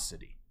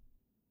generosity.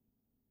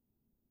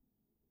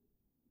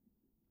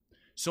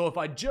 So if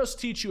I just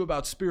teach you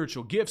about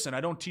spiritual gifts and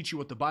I don't teach you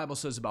what the Bible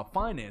says about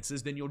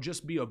finances, then you'll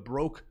just be a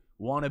broke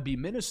wannabe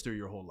minister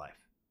your whole life.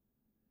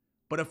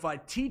 But if I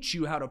teach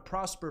you how to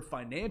prosper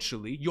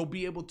financially, you'll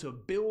be able to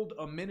build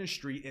a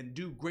ministry and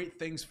do great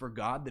things for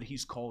God that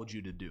He's called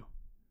you to do.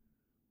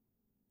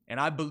 And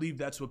I believe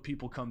that's what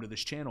people come to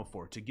this channel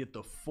for, to get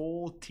the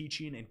full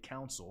teaching and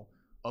counsel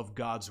of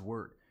God's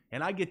Word.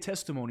 And I get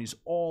testimonies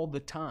all the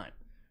time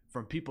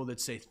from people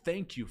that say,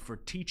 thank you for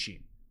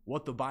teaching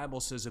what the Bible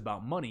says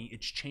about money.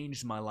 It's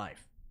changed my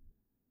life.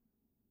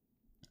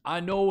 I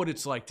know what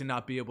it's like to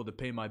not be able to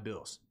pay my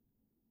bills.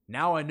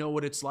 Now I know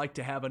what it's like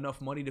to have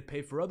enough money to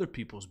pay for other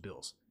people's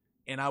bills.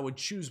 And I would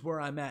choose where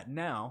I'm at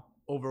now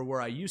over where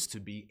I used to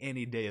be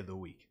any day of the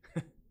week.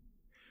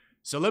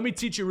 So let me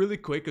teach you really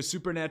quick a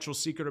supernatural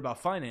secret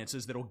about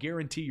finances that'll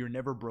guarantee you're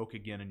never broke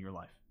again in your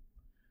life.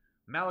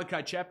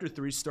 Malachi chapter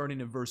 3,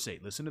 starting in verse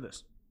 8. Listen to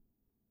this.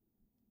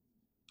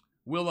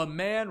 Will a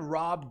man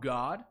rob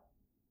God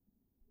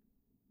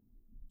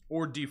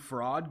or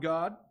defraud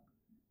God?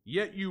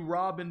 Yet you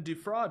rob and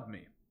defraud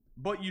me.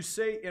 But you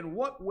say, in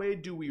what way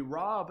do we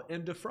rob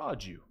and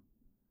defraud you?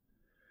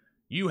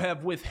 You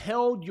have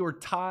withheld your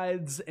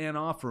tithes and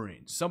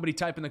offerings. Somebody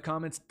type in the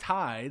comments,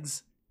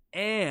 tithes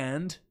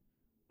and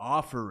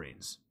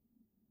offerings.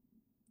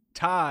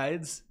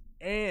 Tithes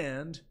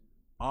and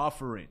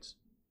offerings.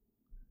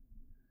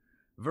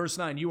 Verse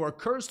 9, you are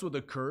cursed with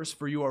a curse,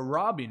 for you are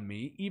robbing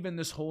me, even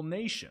this whole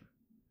nation.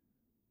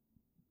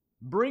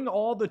 Bring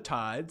all the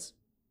tithes,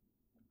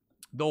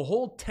 the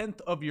whole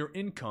tenth of your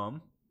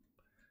income,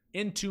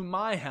 into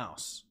my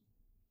house,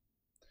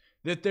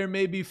 that there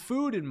may be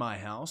food in my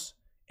house,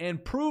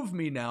 and prove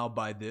me now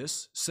by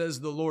this,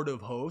 says the Lord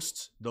of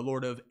hosts, the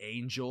Lord of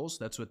angels,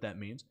 that's what that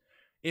means,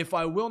 if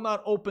I will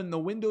not open the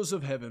windows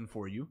of heaven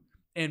for you,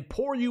 and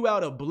pour you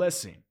out a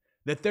blessing,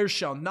 that there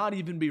shall not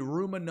even be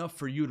room enough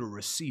for you to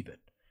receive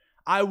it.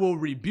 I will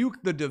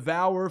rebuke the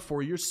devourer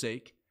for your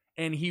sake,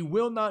 and he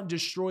will not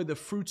destroy the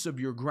fruits of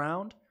your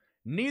ground,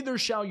 neither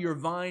shall your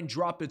vine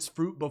drop its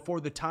fruit before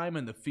the time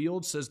in the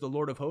field, says the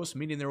Lord of hosts,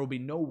 meaning there will be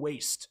no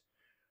waste.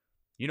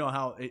 You know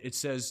how it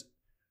says,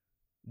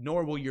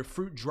 nor will your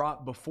fruit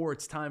drop before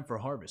it's time for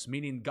harvest,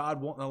 meaning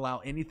God won't allow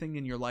anything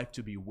in your life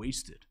to be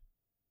wasted.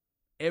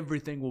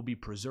 Everything will be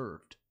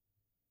preserved.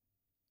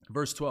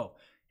 Verse 12,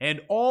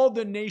 and all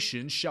the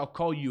nations shall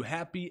call you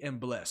happy and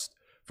blessed,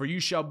 for you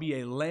shall be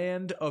a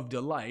land of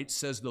delight,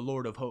 says the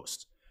Lord of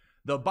hosts.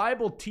 The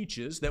Bible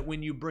teaches that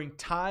when you bring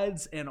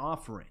tithes and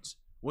offerings,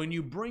 when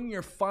you bring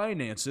your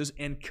finances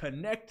and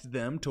connect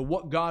them to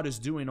what God is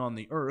doing on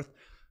the earth,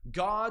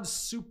 God's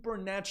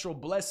supernatural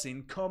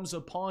blessing comes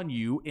upon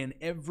you in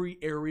every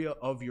area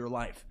of your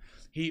life.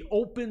 He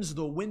opens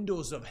the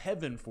windows of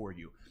heaven for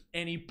you,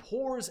 and He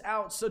pours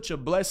out such a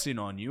blessing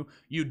on you,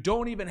 you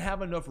don't even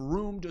have enough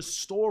room to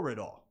store it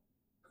all.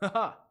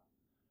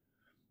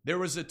 There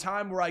was a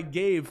time where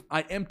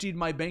I emptied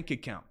my bank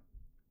account.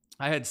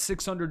 I had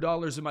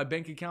 $600 in my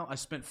bank account.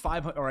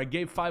 I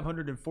gave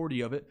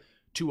 540 of it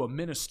to a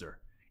minister.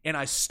 And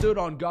I stood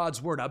on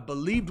God's word. I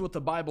believed what the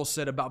Bible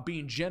said about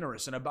being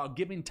generous and about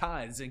giving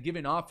tithes and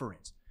giving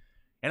offerings.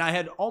 And I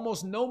had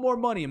almost no more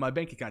money in my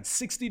bank account,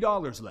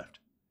 $60 left.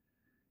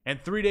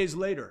 And 3 days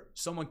later,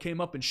 someone came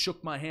up and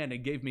shook my hand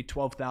and gave me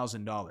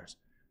 $12,000.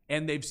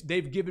 And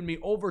they've given me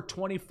over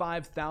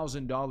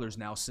 $25,000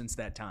 now since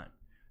that time.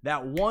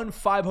 That one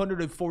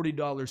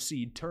 $540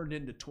 seed turned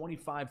into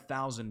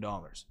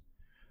 $25,000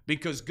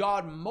 because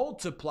God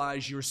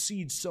multiplies your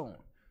seed sown.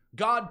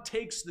 God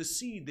takes the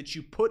seed that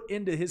you put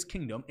into His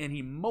kingdom and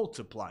He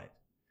multiplies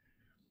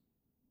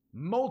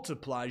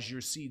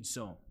your seed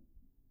sown.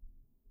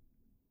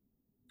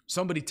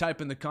 Somebody type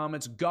in the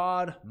comments,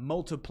 God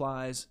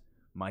multiplies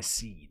my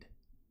seed.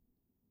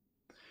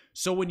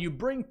 So when you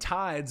bring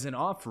tithes and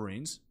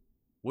offerings,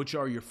 which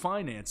are your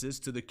finances,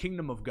 to the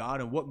kingdom of God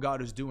and what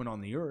God is doing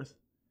on the earth,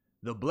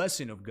 the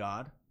blessing of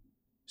God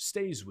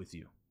stays with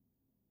you.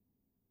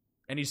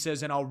 And He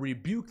says, and I'll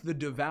rebuke the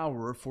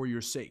devourer for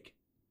your sake.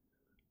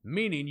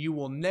 Meaning you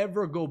will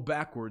never go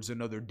backwards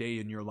another day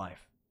in your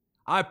life.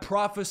 I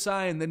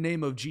prophesy in the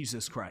name of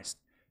Jesus Christ.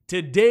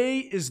 Today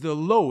is the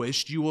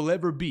lowest you will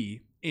ever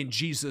be in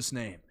Jesus'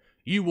 name.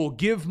 You will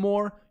give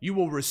more. You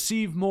will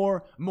receive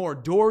more. More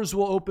doors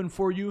will open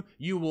for you.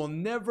 You will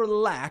never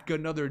lack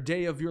another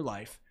day of your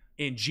life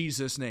in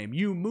Jesus' name.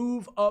 You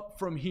move up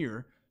from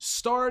here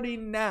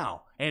starting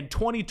now, and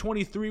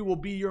 2023 will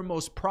be your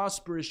most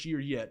prosperous year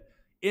yet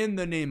in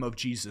the name of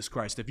Jesus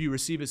Christ. If you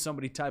receive it,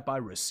 somebody type, I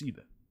receive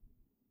it.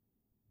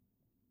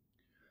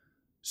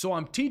 So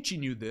I'm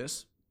teaching you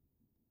this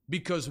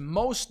because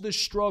most of the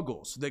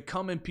struggles that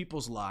come in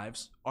people's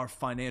lives are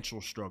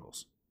financial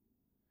struggles.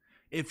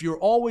 If you're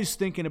always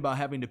thinking about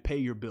having to pay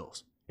your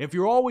bills, if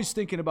you're always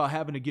thinking about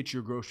having to get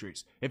your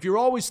groceries, if you're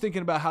always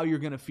thinking about how you're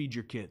going to feed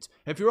your kids,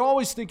 if you're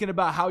always thinking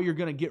about how you're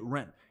going to get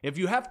rent, if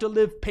you have to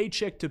live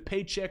paycheck to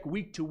paycheck,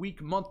 week to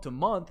week, month to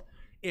month,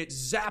 it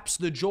zaps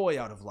the joy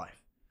out of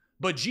life.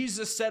 But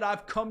Jesus said,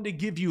 I've come to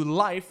give you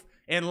life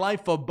and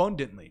life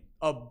abundantly.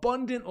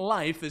 Abundant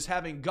life is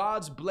having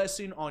God's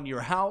blessing on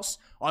your house,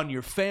 on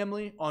your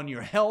family, on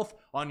your health,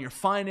 on your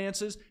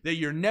finances, that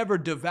you're never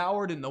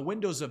devoured and the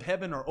windows of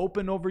heaven are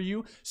open over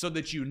you so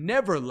that you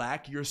never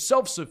lack. You're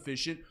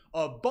self-sufficient.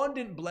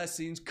 Abundant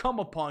blessings come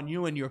upon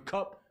you and your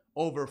cup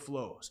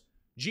overflows.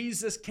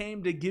 Jesus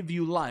came to give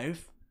you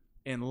life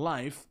and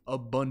life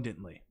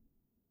abundantly.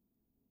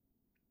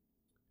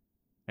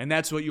 And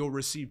that's what you'll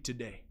receive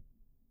today.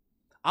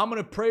 I'm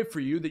going to pray for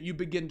you that you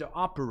begin to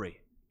operate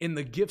in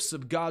the gifts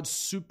of God's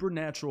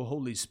supernatural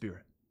Holy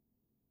Spirit.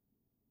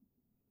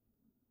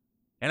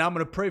 And I'm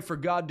going to pray for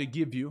God to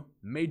give you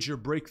major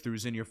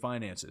breakthroughs in your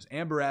finances.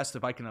 Amber asked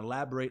if I can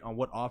elaborate on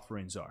what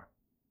offerings are.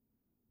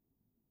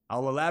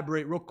 I'll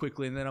elaborate real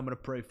quickly and then I'm going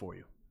to pray for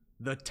you.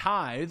 The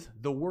tithe,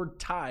 the word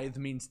tithe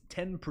means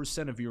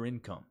 10% of your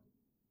income.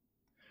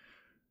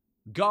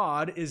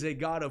 God is a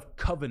God of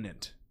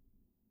covenant.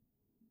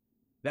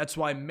 That's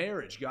why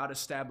marriage, God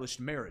established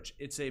marriage.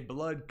 It's a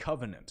blood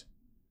covenant.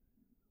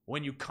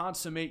 When you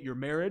consummate your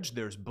marriage,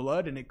 there's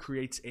blood and it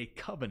creates a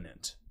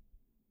covenant,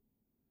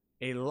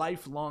 a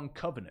lifelong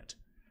covenant.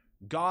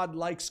 God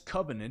likes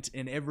covenant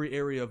in every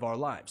area of our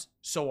lives.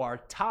 So our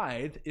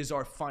tithe is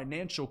our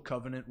financial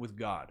covenant with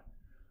God.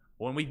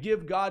 When we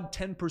give God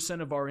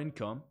 10% of our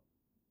income,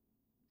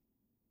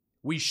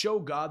 we show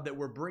God that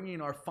we're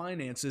bringing our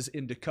finances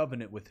into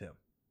covenant with Him.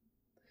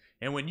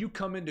 And when you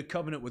come into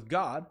covenant with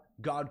God,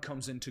 God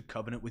comes into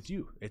covenant with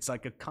you. It's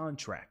like a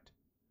contract.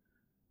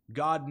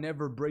 God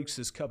never breaks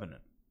His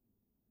covenant.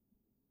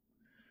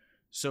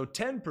 So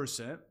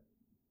 10%,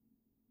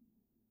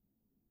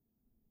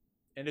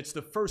 and it's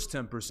the first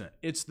 10%.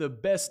 It's the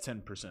best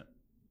 10%.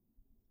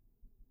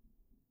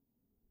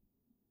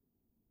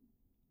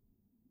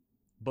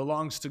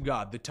 Belongs to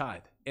God, the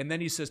tithe. And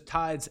then he says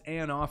tithes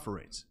and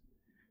offerings.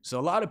 So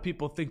a lot of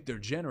people think they're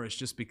generous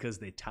just because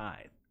they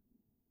tithe.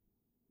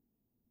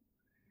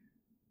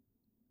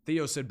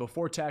 Theo said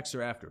before tax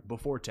or after?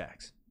 Before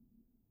tax.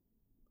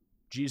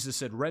 Jesus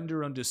said,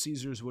 render unto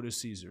Caesar's what is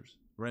Caesar's.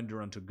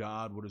 Render unto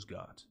God what is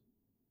God's.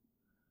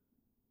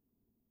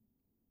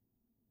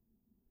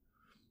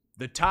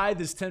 The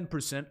tithe is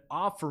 10%.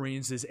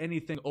 Offerings is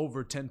anything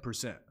over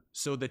 10%.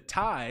 So the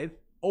tithe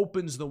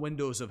opens the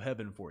windows of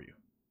heaven for you.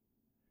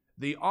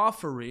 The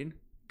offering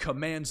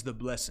commands the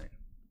blessing.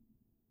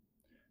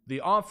 The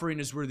offering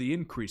is where the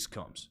increase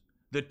comes.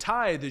 The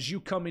tithe is you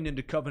coming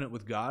into covenant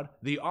with God.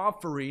 The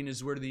offering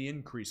is where the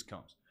increase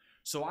comes.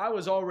 So I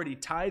was already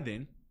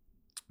tithing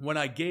when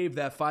I gave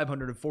that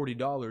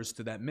 $540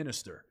 to that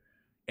minister.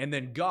 And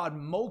then God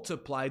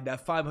multiplied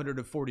that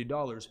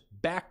 $540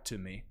 back to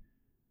me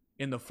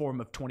in the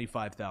form of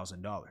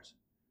 $25,000.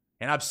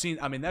 And I've seen,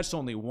 that's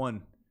only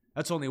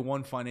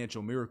one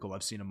financial miracle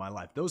I've seen in my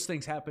life. Those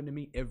things happen to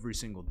me every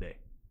single day.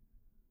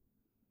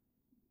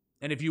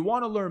 And if you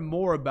want to learn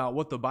more about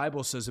what the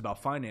Bible says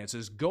about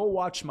finances, go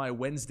watch my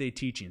Wednesday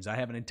teachings. I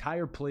have an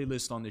entire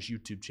playlist on this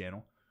YouTube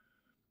channel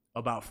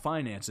about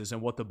finances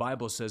and what the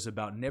Bible says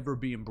about never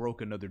being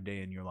broke another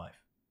day in your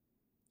life.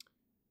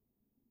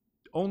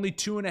 Only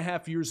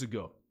 2.5 years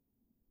ago,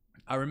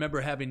 I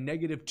remember having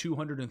negative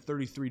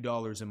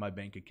 $233 in my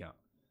bank account.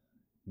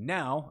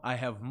 Now I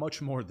have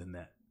much more than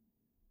that.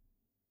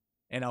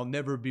 And I'll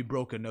never be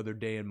broke another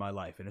day in my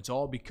life. And it's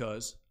all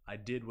because I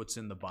did what's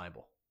in the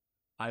Bible.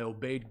 I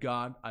obeyed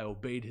God, I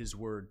obeyed His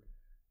word,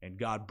 and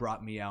God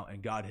brought me out,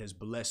 and God has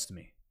blessed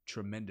me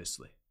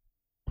tremendously.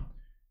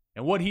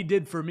 And what He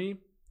did for me,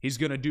 He's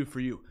going to do for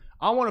you.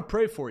 I want to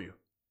pray for you.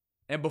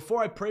 And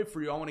before I pray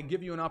for you, I want to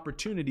give you an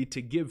opportunity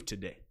to give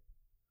today.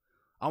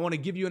 I want to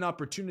give you an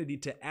opportunity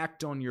to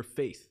act on your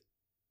faith,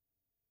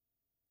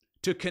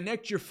 to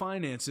connect your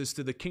finances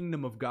to the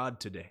kingdom of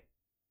God today.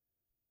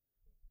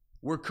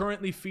 We're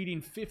currently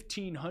feeding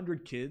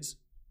 1,500 kids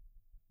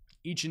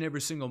each and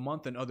every single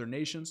month in other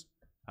nations.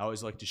 I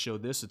always like to show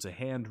this. It's a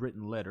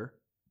handwritten letter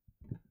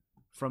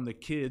from the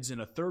kids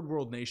in a third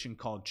world nation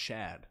called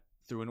Chad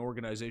through an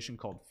organization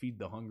called Feed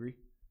the Hungry.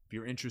 If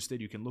you're interested,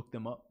 you can look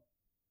them up.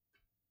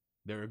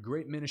 They're a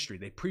great ministry.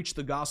 They preach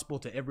the gospel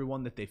to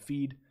everyone that they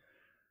feed.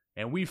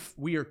 And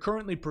we are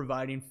currently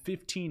providing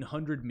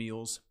 1,500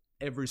 meals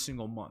every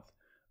single month.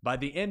 By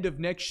the end of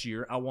next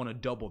year, I want to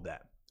double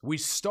that. We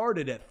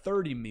started at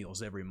 30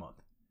 meals every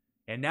month.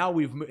 And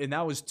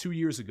that was 2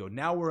 years ago.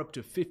 Now we're up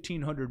to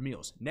 1,500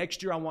 meals.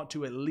 Next year, I want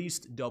to at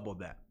least double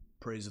that.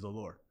 Praise the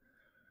Lord.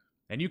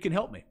 And you can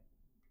help me.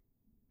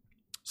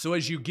 So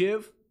as you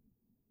give,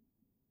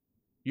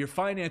 your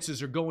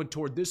finances are going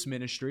toward this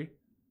ministry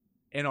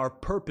and our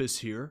purpose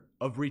here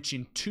of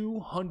reaching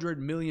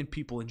 200 million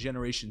people in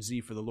Generation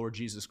Z for the Lord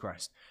Jesus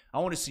Christ. I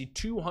want to see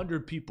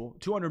 200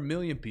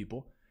 million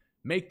people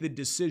make the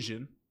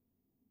decision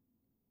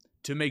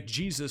to make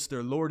Jesus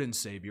their Lord and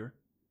Savior.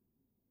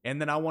 And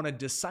then I want to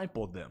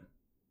disciple them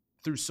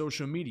through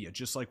social media,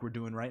 just like we're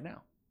doing right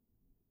now.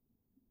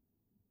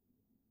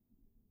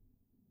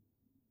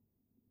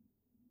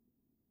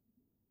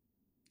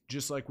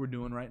 Just like we're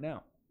doing right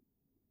now.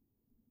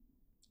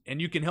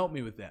 And you can help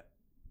me with that.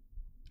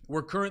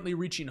 We're currently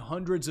reaching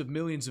hundreds of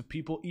millions of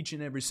people each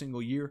and every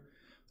single year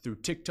through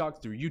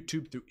TikTok, through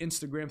YouTube, through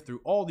Instagram,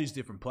 through all these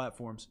different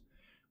platforms.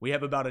 We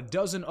have about a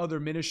dozen other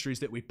ministries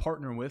that we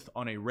partner with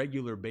on a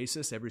regular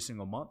basis every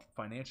single month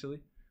financially.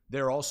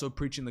 They're also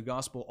preaching the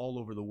gospel all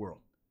over the world.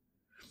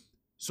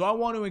 So I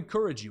want to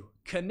encourage you,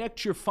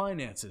 connect your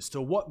finances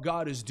to what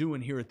God is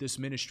doing here at this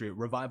ministry, at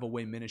Revival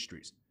Way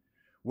Ministries.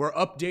 We're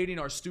updating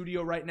our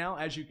studio right now.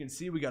 As you can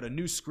see, we got a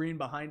new screen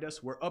behind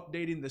us. We're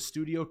updating the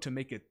studio to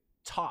make it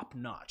top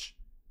notch.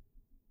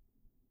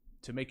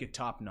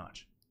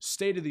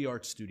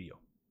 State-of-the-art studio.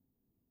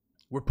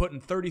 We're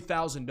putting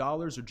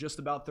 $30,000 or just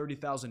about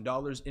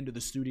 $30,000 into the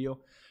studio.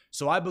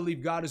 So I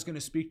believe God is going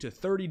to speak to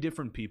 30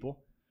 different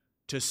people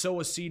to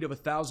sow a seed of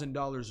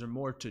 $1,000 or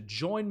more to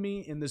join me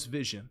in this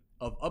vision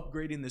of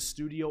upgrading this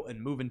studio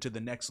and moving to the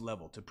next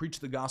level, to preach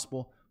the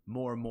gospel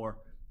more and more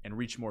and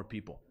reach more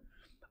people.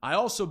 I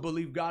also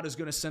believe God is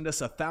going to send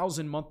us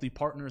 1,000 monthly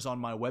partners on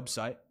my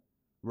website,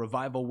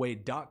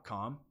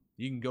 revivalway.com.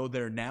 You can go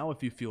there now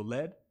if you feel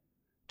led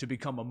to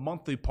become a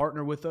monthly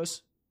partner with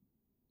us.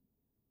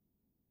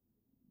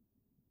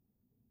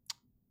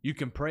 You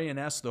can pray and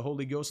ask the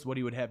Holy Ghost what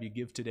he would have you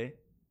give today.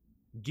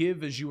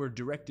 Give as you are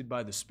directed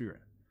by the Spirit.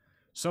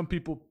 Some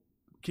people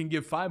can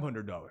give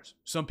 $500.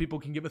 Some people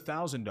can give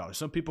 $1,000.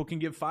 Some people can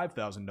give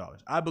 $5,000.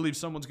 I believe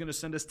someone's going to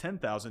send us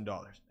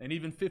 $10,000 and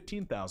even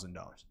 $15,000.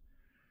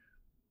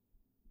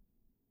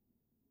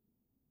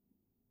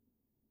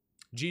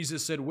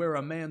 Jesus said, where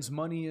a man's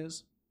money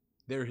is,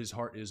 there his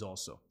heart is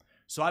also.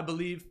 So I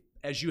believe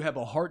as you have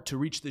a heart to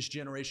reach this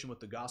generation with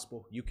the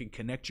gospel, you can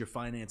connect your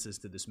finances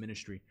to this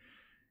ministry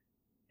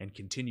and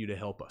continue to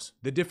help us.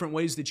 The different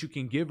ways that you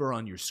can give are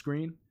on your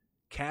screen.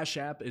 Cash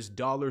App is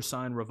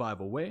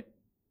 $Revival Way.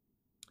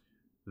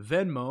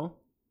 Venmo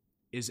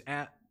is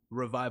at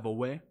Revival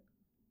Way.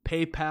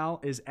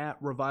 PayPal is at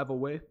Revival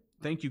Way.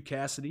 Thank you,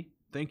 Cassidy.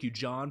 Thank you,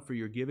 John, for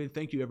your giving.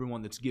 Thank you,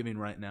 everyone that's giving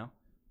right now.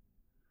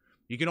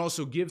 You can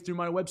also give through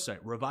my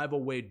website,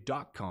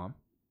 revivalway.com,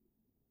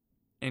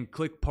 and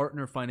click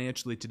Partner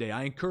Financially today.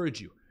 I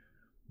encourage you,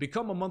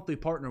 become a monthly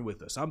partner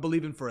with us. I'm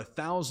believing for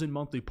 1,000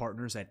 monthly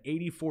partners at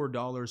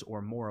 $84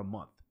 or more a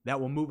month. That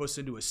will move us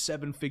into a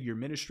 7-figure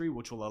ministry,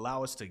 which will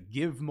allow us to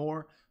give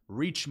more,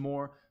 reach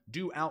more,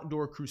 do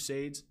outdoor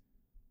crusades.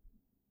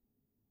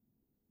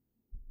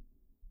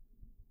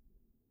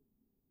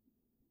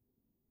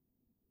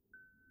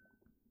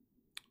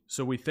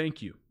 So we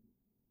thank you.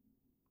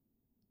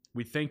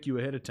 We thank you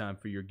ahead of time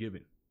for your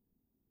giving.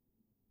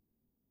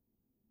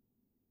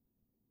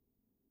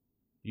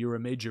 You're a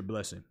major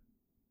blessing.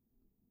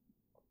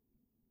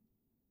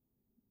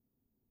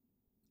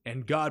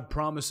 And God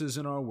promises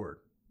in our word,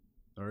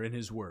 or in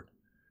his word,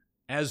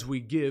 as we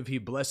give, he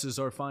blesses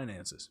our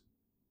finances.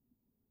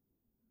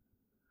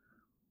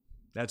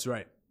 That's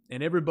right.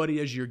 And everybody,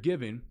 as you're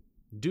giving,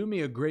 do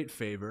me a great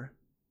favor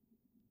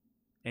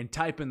and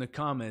type in the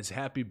comments,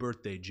 happy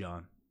birthday,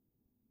 John.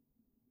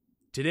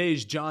 Today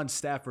is John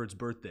Stafford's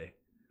birthday.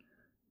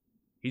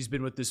 He's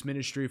been with this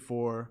ministry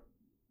for,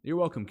 you're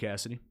welcome,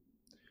 Cassidy.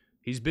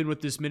 He's been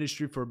with this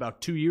ministry for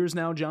about 2 years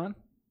now, John.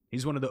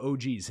 He's one of the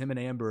OGs. Him and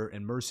Amber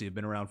and Mercy have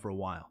been around for a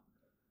while.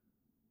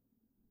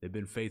 They've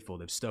been faithful.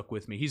 They've stuck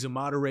with me. He's a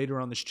moderator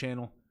on this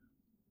channel.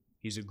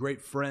 He's a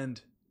great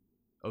friend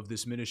of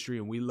this ministry,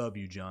 and we love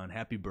you, John.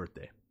 Happy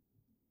birthday.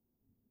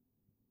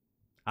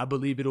 I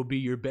believe it'll be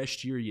your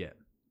best year yet,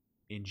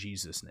 in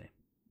Jesus' name.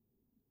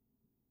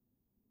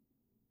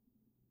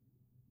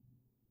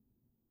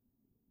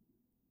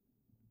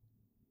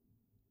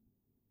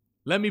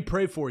 Let me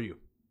pray for you.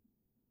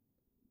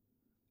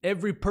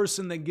 Every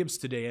person that gives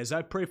today, as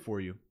I pray for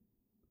you,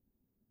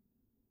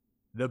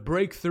 the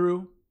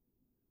breakthrough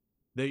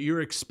that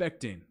you're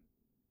expecting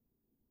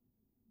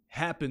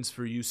happens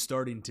for you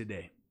starting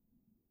today.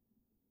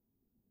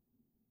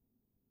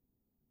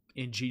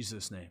 In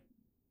Jesus' name.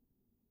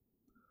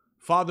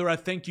 Father, I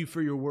thank you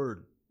for your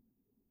word.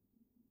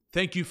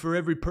 Thank you for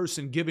every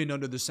person giving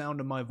under the sound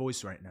of my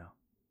voice right now.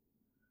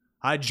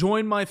 I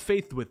join my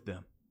faith with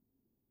them.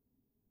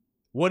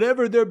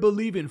 Whatever they're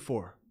believing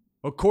for,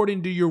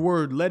 according to your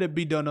word, let it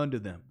be done unto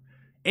them.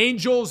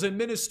 Angels and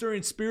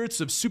ministering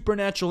spirits of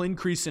supernatural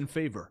increase and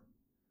favor.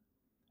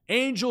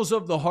 Angels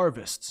of the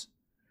harvests,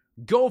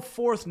 go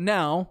forth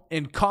now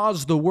and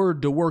cause the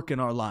word to work in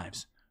our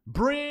lives.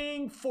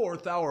 Bring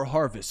forth our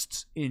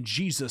harvests in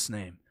Jesus'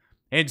 name.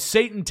 And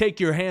Satan, take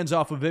your hands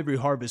off of every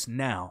harvest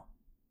now.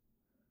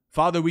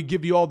 Father, we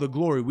give you all the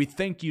glory. We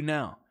thank you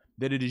now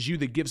that it is you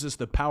that gives us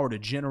the power to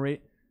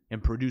generate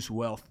and produce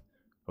wealth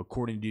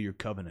according to your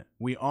covenant.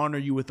 We honor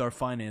you with our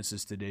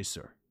finances today,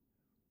 sir.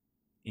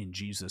 In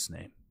Jesus'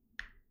 name.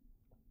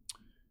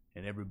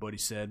 And everybody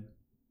said,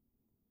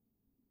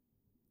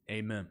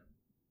 amen.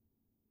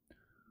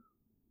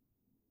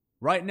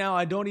 Right now,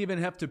 I don't even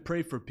have to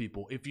pray for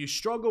people. If you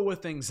struggle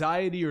with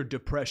anxiety or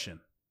depression,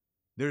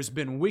 there's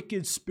been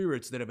wicked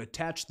spirits that have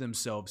attached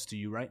themselves to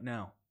you right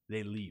now.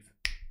 They leave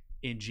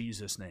in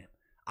Jesus' name.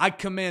 I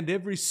command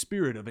every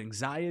spirit of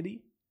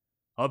anxiety,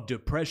 of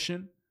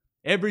depression,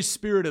 every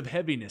spirit of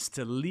heaviness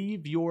to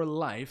leave your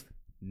life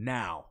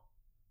now.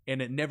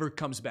 And it never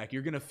comes back.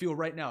 You're going to feel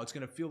right now, it's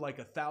going to feel like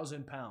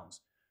 1,000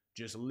 pounds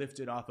just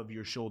lifted off of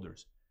your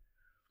shoulders.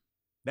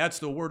 That's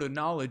the word of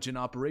knowledge in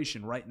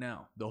operation right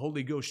now. The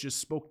Holy Ghost just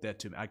spoke that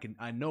to me.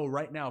 I know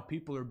right now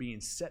people are being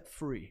set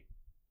free.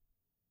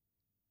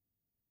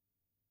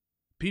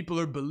 People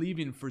are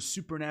believing for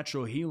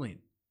supernatural healing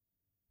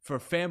for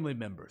family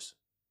members.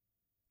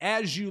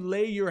 As you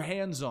lay your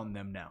hands on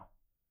them now,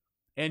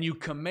 and you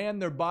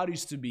command their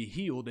bodies to be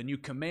healed, and you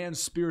command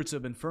spirits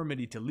of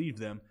infirmity to leave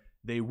them,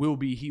 they will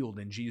be healed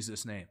in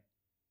Jesus' name.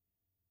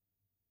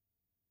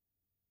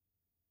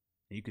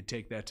 You could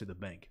take that to the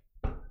bank.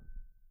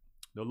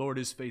 The Lord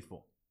is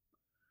faithful.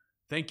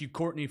 Thank you,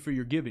 Courtney, for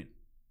your giving.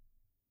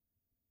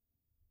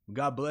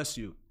 God bless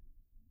you.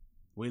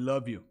 We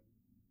love you.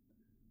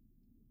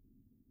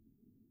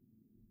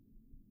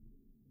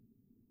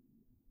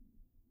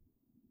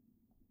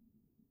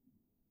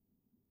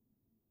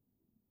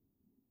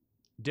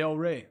 Del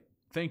Rey,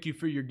 thank you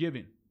for your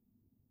giving.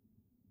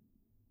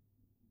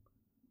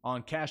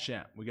 On Cash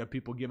App, we got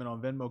people giving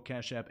on Venmo,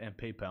 Cash App, and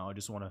PayPal. I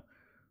just want to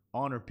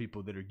honor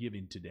people that are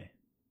giving today.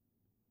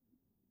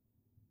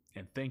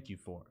 And thank you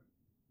for it.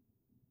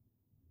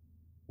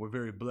 We're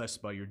very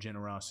blessed by your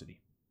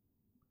generosity.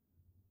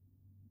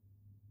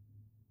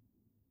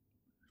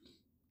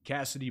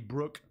 Cassidy,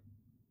 Brooke,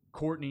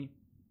 Courtney,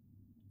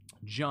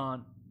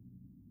 John,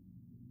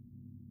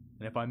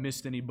 and if I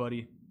missed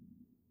anybody,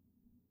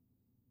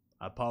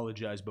 I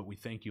apologize, but we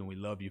thank you and we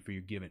love you for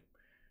your giving.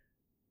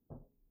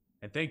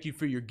 And thank you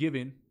for your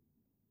giving.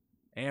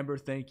 Amber,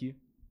 thank you.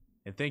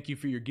 And thank you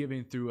for your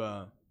giving through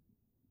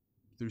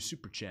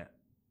Super Chat.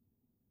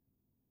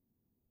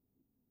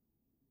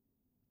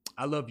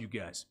 I love you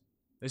guys.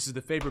 This is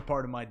the favorite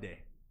part of my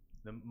day.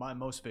 My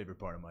most favorite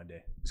part of my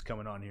day is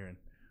coming on here and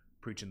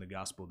preaching the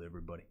gospel to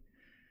everybody.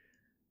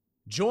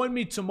 Join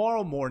me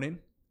tomorrow morning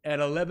at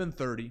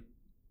 11:30,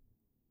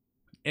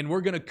 and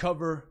we're going to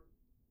cover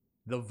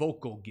the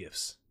vocal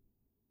gifts,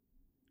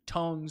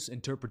 tongues,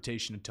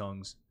 interpretation of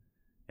tongues,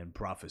 and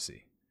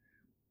prophecy.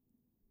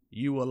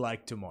 You will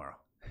like tomorrow.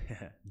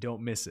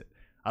 Don't miss it.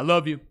 I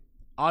love you.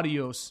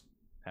 Adios.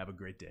 Have a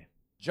great day.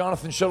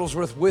 Jonathan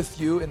Shuttlesworth with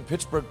you in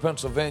Pittsburgh,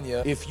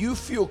 Pennsylvania. If you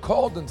feel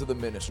called into the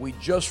ministry, we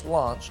just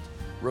launched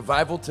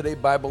Revival Today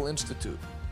Bible Institute.